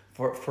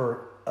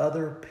 for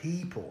other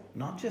people.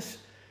 Not just,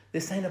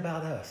 this ain't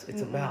about us.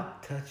 It's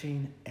about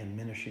touching and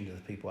ministering to the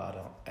people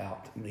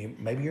out.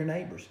 Maybe your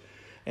neighbors.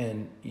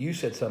 And you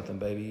said something,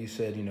 baby. You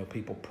said,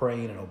 people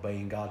praying and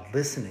obeying God,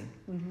 listening.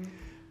 Mm-hmm.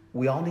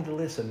 We all need to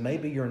listen.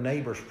 Maybe your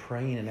neighbor's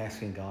praying and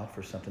asking God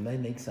for something. They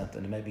need something,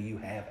 and maybe you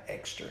have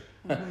extra.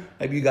 Mm-hmm.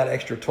 Maybe you got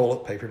extra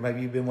toilet paper.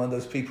 Maybe you've been one of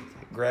those people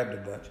that grabbed a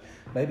bunch.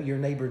 Maybe your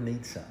neighbor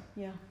needs some.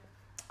 Yeah.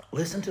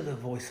 Listen to the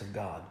voice of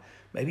God.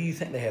 Maybe you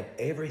think they have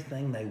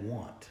everything they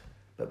want,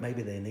 but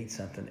maybe they need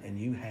something, and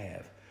you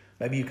have.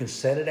 Maybe you can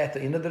set it at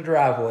the end of the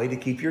driveway to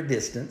keep your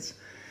distance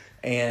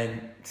and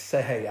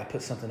say, hey, I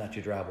put something out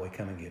your driveway.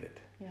 Come and get it.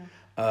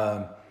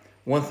 Yeah.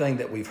 One thing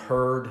that we've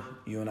heard,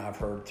 you and I have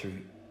heard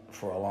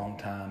for a long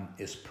time,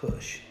 is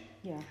push.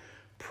 Yeah.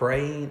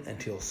 Praying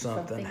until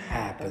something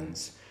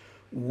happens.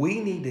 We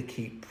need to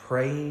keep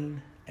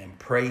praying and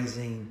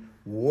praising,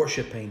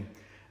 worshiping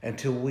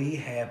until we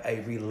have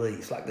a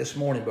release. Like this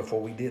morning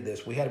before we did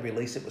this, we had a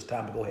release. It was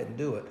time to go ahead and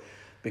do it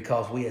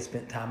because we had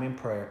spent time in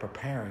prayer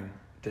preparing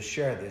to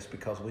share this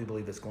because we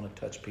believe it's going to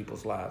touch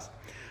people's lives.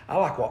 I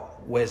like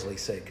what Wesley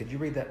said. Could you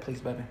read that, please,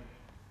 baby?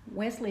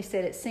 Wesley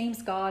said, it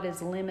seems God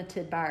is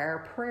limited by our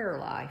prayer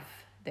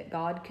life, that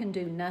God can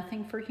do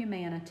nothing for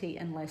humanity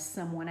unless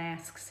someone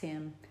asks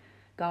Him.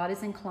 God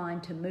is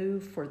inclined to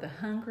move for the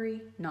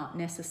hungry, not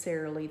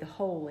necessarily the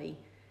holy.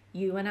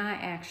 You and I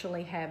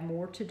actually have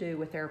more to do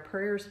with our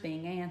prayers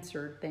being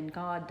answered than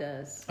God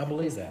does. I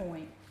believe that.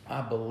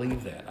 I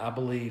believe that. I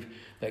believe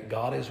that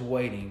God is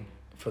waiting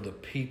for the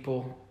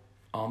people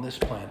on this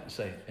planet to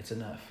say, it's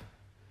enough.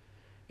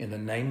 In the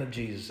name of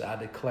Jesus, I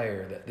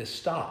declare that this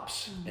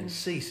stops and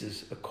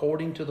ceases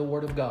according to the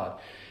Word of God.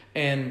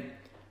 And,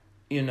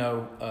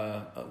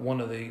 one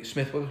of the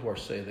Smith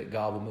Wigglesworth say that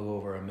God will move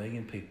over 1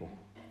 million people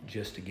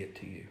just to get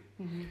to you.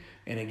 Mm-hmm.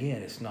 And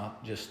again, it's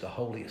not just the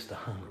holy, it's the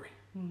hungry.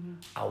 Mm-hmm.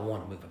 I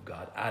want a move of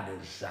God. I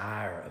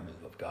desire a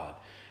move of God.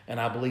 And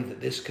I believe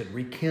that this could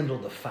rekindle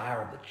the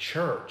fire of the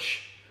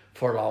church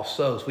for lost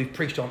souls. We've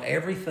preached on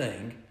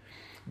everything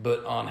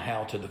but on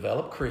how to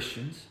develop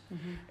Christians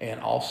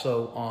and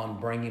also on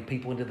bringing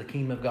people into the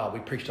kingdom of God. We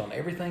preached on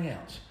everything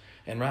else.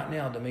 And right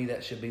now, to me,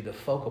 that should be the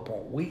focal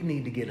point. We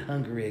need to get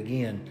hungry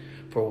again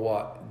for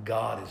what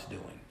God is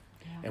doing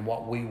and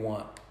what we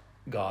want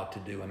God to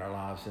do in our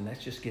lives. And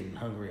that's just getting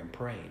hungry and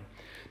praying.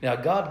 Now,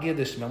 God gave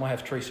this to me. I'm going to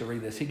have Teresa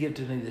read this. He gave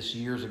to me this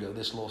years ago,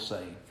 this little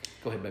saying.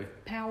 Go ahead, baby.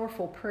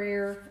 Powerful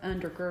prayer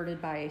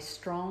undergirded by a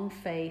strong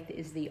faith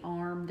is the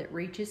arm that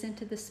reaches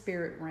into the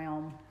spirit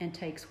realm and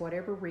takes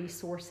whatever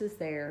resource is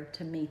there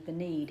to meet the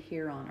need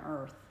here on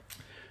earth.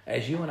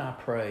 As you and I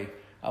pray,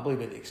 I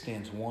believe it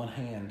extends one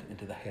hand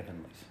into the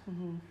heavenlies.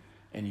 Mm-hmm.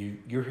 And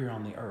you're here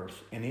on the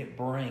earth, and it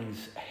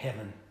brings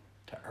heaven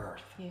to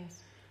earth.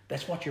 Yes.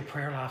 That's what your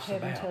prayer life's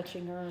heaven about.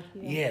 Touching earth.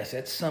 Yeah. Yes,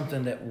 that's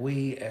something that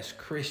we as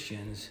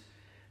Christians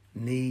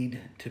need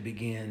to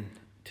begin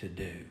to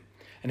do.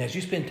 And as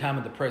you spend time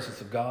in the presence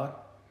of God,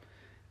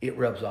 it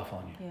rubs off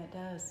on you. Yeah, it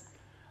does.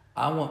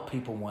 I want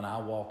people, when I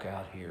walk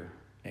out here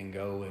and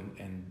go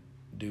and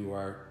do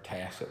our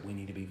tasks that we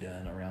need to be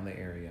done around the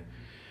area,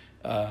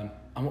 I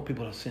want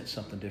people to sense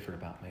something different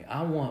about me.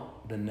 I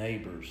want the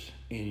neighbors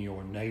in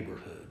your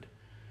neighborhood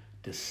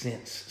to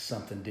sense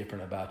something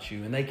different about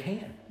you. And they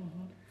can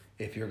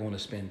if you're going to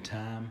spend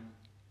time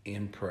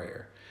in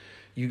prayer.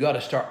 You got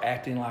to start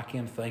acting like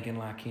Him, thinking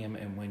like Him,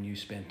 and when you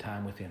spend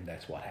time with Him,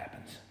 that's what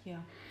happens. Yeah.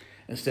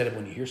 Instead of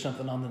when you hear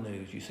something on the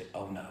news, you say,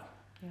 oh no.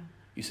 Yeah.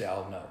 You say,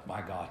 oh no,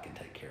 my God can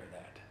take care of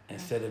that. Yeah.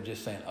 Instead of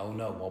just saying, oh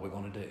no, what are we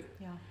going to do?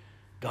 Yeah.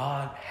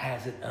 God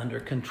has it under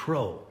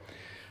control.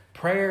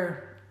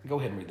 Prayer, go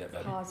ahead and read that,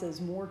 buddy. Causes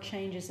more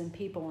changes in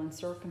people and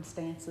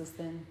circumstances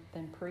than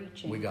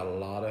preaching. We got a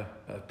lot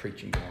of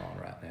preaching going on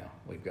right now.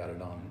 We've got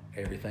it on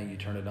everything. You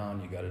turn it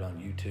on, you got it on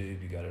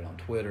YouTube, you got it on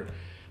Twitter.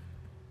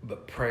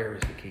 But prayer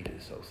is the key to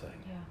this whole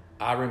thing. Yeah.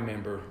 I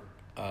remember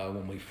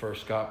when we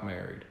first got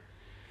married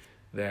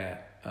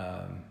that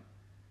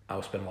I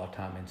was spending a lot of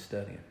time in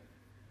studying.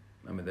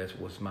 I mean, that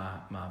was my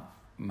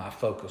my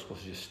focus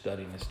was just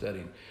studying and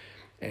studying.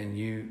 And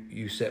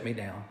you set me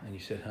down and you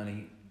said,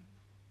 honey,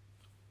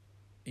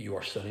 you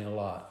are studying a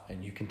lot,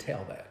 and you can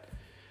tell that,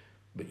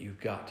 but you've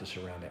got to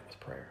surround that with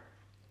prayer.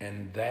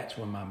 And that's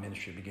when my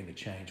ministry began to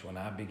change, when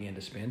I began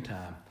to spend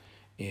time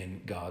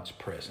in God's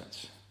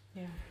presence.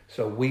 Yeah.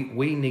 So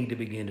we need to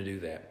begin to do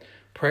that.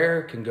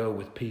 Prayer can go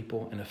with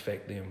people and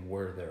affect them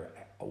where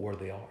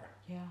they are.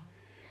 Yeah.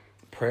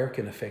 Prayer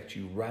can affect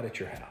you right at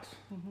your house.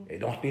 Mm-hmm. It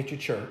don't have to be at your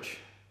church.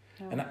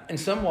 No. And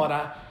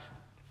somewhat,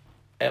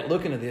 at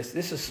looking at this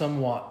is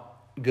somewhat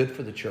good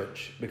for the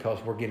church,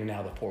 because we're getting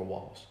out of the four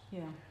walls.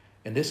 Yeah.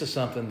 And this is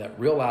something that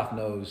Real Life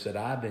knows that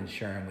I've been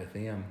sharing with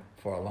them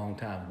for a long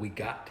time. We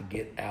got to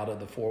get out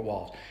of the four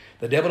walls.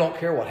 The devil don't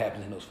care what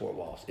happens in those four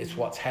walls. It's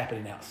what's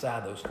happening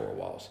outside those four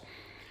walls.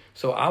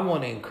 So I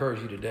want to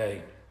encourage you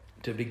today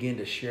to begin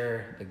to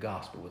share the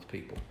gospel with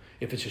people.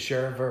 If it's to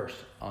share a verse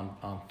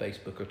on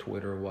Facebook or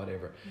Twitter or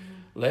whatever,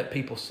 let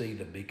people see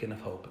the beacon of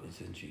hope is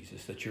in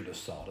Jesus, that you're the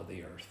salt of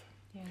the earth.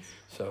 Yes.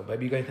 So,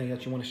 baby, you got anything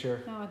else you want to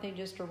share? No, I think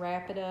just to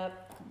wrap it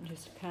up,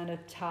 just kind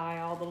of tie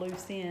all the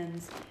loose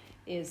ends,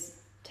 is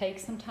take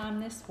some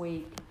time this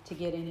week to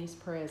get in His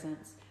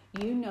presence.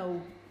 You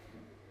know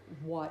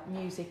what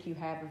music you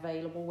have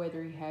available,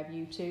 whether you have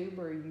YouTube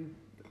or you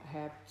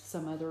have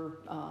some other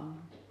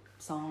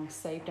songs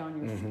saved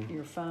on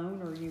your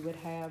phone, or you would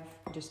have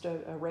just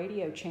a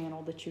radio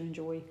channel that you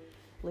enjoy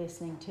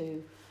listening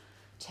to.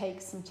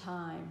 Take some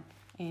time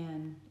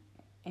and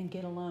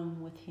get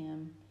alone with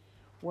Him.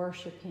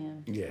 Worship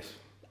Him. Yes.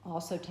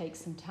 Also take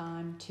some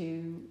time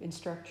to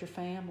instruct your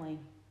family.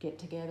 Get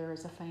together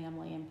as a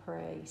family and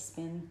pray.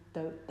 Spend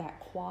that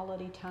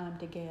quality time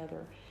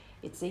together.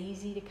 It's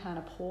easy to kind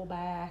of pull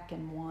back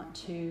and want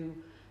to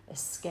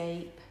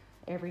escape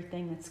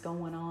everything that's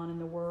going on in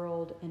the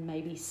world and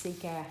maybe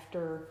seek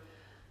after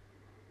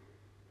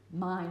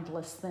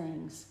mindless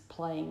things,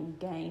 playing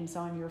games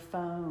on your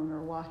phone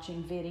or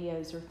watching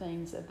videos or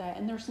things of that.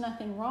 And there's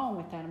nothing wrong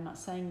with that. I'm not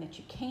saying that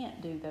you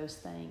can't do those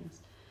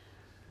things,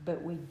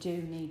 but we do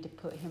need to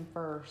put Him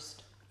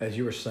first. As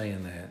you were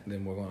saying that,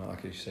 then we're going to,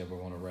 like you said, we're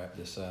going to wrap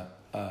this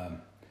up.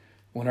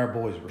 When our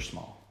boys were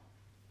small,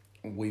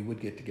 we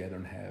would get together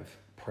and have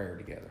prayer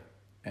together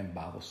and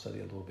Bible study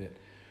a little bit.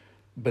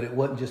 But it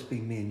wasn't just be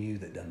me and you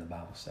that done the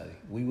Bible study.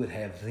 We would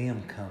have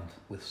them come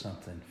with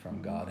something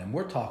from God. And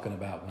we're talking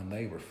about when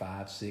they were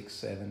 5, 6,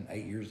 7,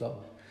 8 years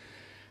old.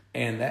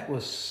 And that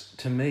was,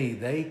 to me,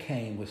 they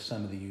came with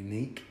some of the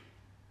unique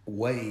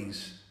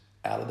ways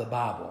out of the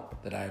Bible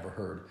that I ever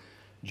heard.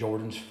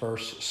 Jordan's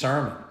first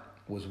sermon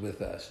was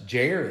with us.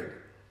 Jared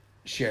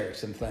shared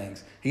some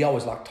things. He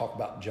always liked to talk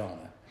about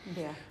Jonah.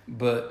 Yeah.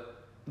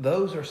 But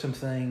those are some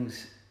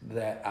things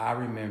that I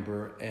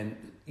remember, and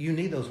you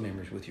need those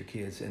memories with your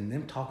kids, and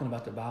them talking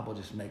about the Bible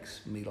just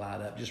makes me light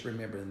up, just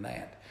remembering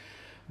that.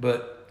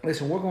 But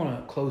listen, we're going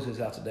to close this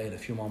out today in a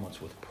few moments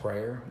with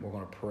prayer. We're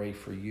going to pray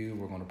for you.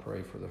 We're going to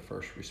pray for the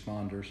first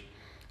responders.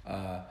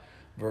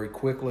 Very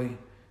quickly,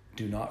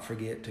 do not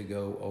forget to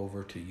go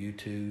over to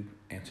YouTube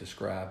and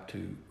subscribe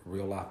to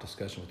Real Life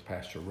Discussion with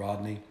Pastor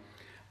Rodney.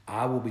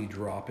 I will be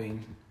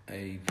dropping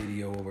a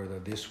video over there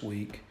this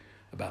week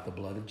about the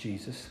blood of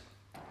Jesus.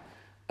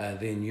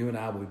 Then you and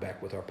I will be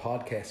back with our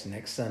podcast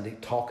next Sunday,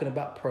 talking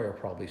about prayer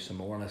probably some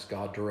more, unless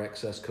God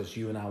directs us, because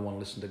you and I want to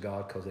listen to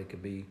God, because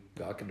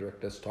God could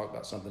direct us to talk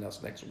about something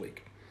else next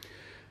week.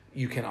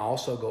 You can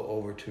also go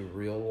over to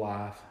Real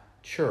Life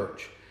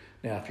Church.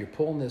 Now, if you're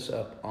pulling this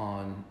up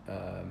on,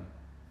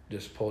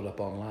 just pull it up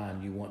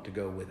online, you want to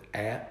go with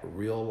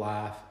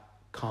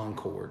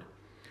 @RealLifeConcord,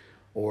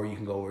 or you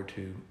can go over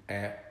to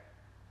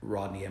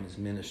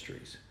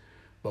 @RodneyEvans-Ministries.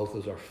 Both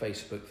those are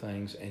Facebook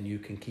things, and you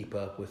can keep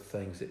up with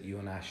things that you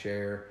and I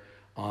share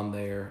on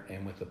there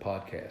and with the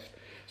podcast.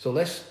 So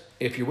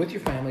if you're with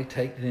your family,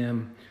 take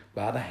them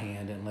by the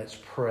hand and let's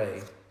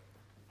pray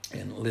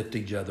and lift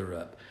each other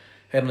up.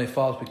 Heavenly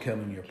Father, we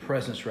come in your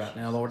presence right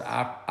now, Lord.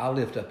 I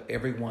lift up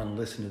everyone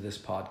listening to this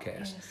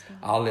podcast. Yes,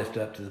 I'll lift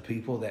up to the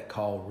people that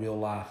call Real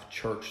Life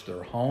Church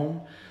their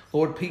home.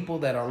 Lord, people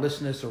that are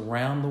listening to us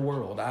around the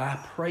world, I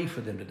pray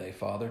for them today,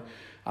 Father.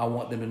 I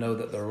want them to know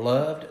that they're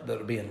loved, that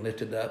they're being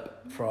lifted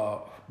up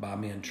by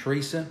me and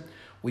Teresa.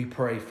 We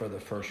pray for the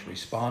first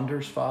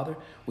responders, Father.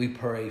 We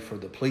pray for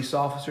the police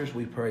officers.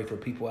 We pray for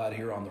people out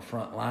here on the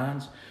front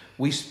lines.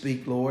 We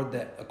speak, Lord,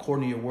 that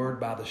according to your word,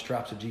 by the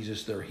stripes of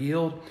Jesus, they're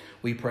healed.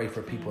 We pray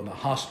for people in the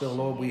hospital,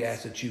 Lord. We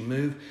ask that you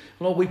move.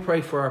 Lord, we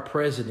pray for our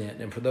president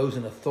and for those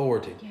in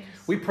authority. Yes.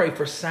 We pray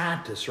for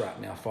scientists right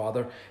now,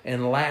 Father,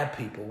 and lab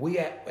people. We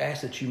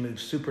ask that you move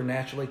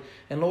supernaturally.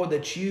 And, Lord,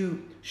 that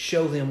you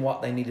show them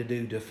what they need to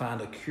do to find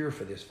a cure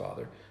for this,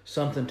 Father,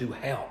 something to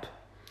help.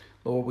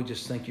 Lord, we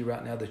just thank you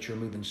right now that you're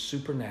moving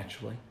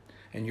supernaturally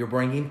and you're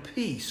bringing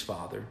peace,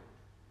 Father,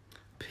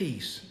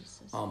 peace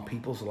on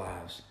people's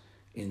lives.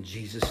 In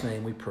Jesus'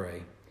 name we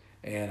pray.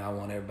 And I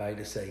want everybody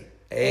to say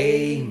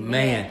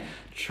amen.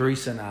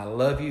 Teresa and I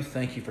love you.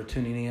 Thank you for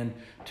tuning in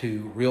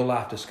to Real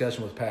Life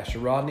Discussion with Pastor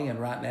Rodney.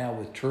 And right now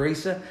with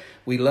Teresa,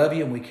 we love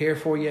you and we care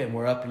for you and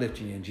we're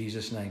uplifting you in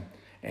Jesus' name.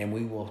 And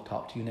we will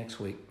talk to you next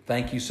week.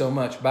 Thank you so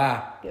much.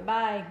 Bye.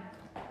 Goodbye.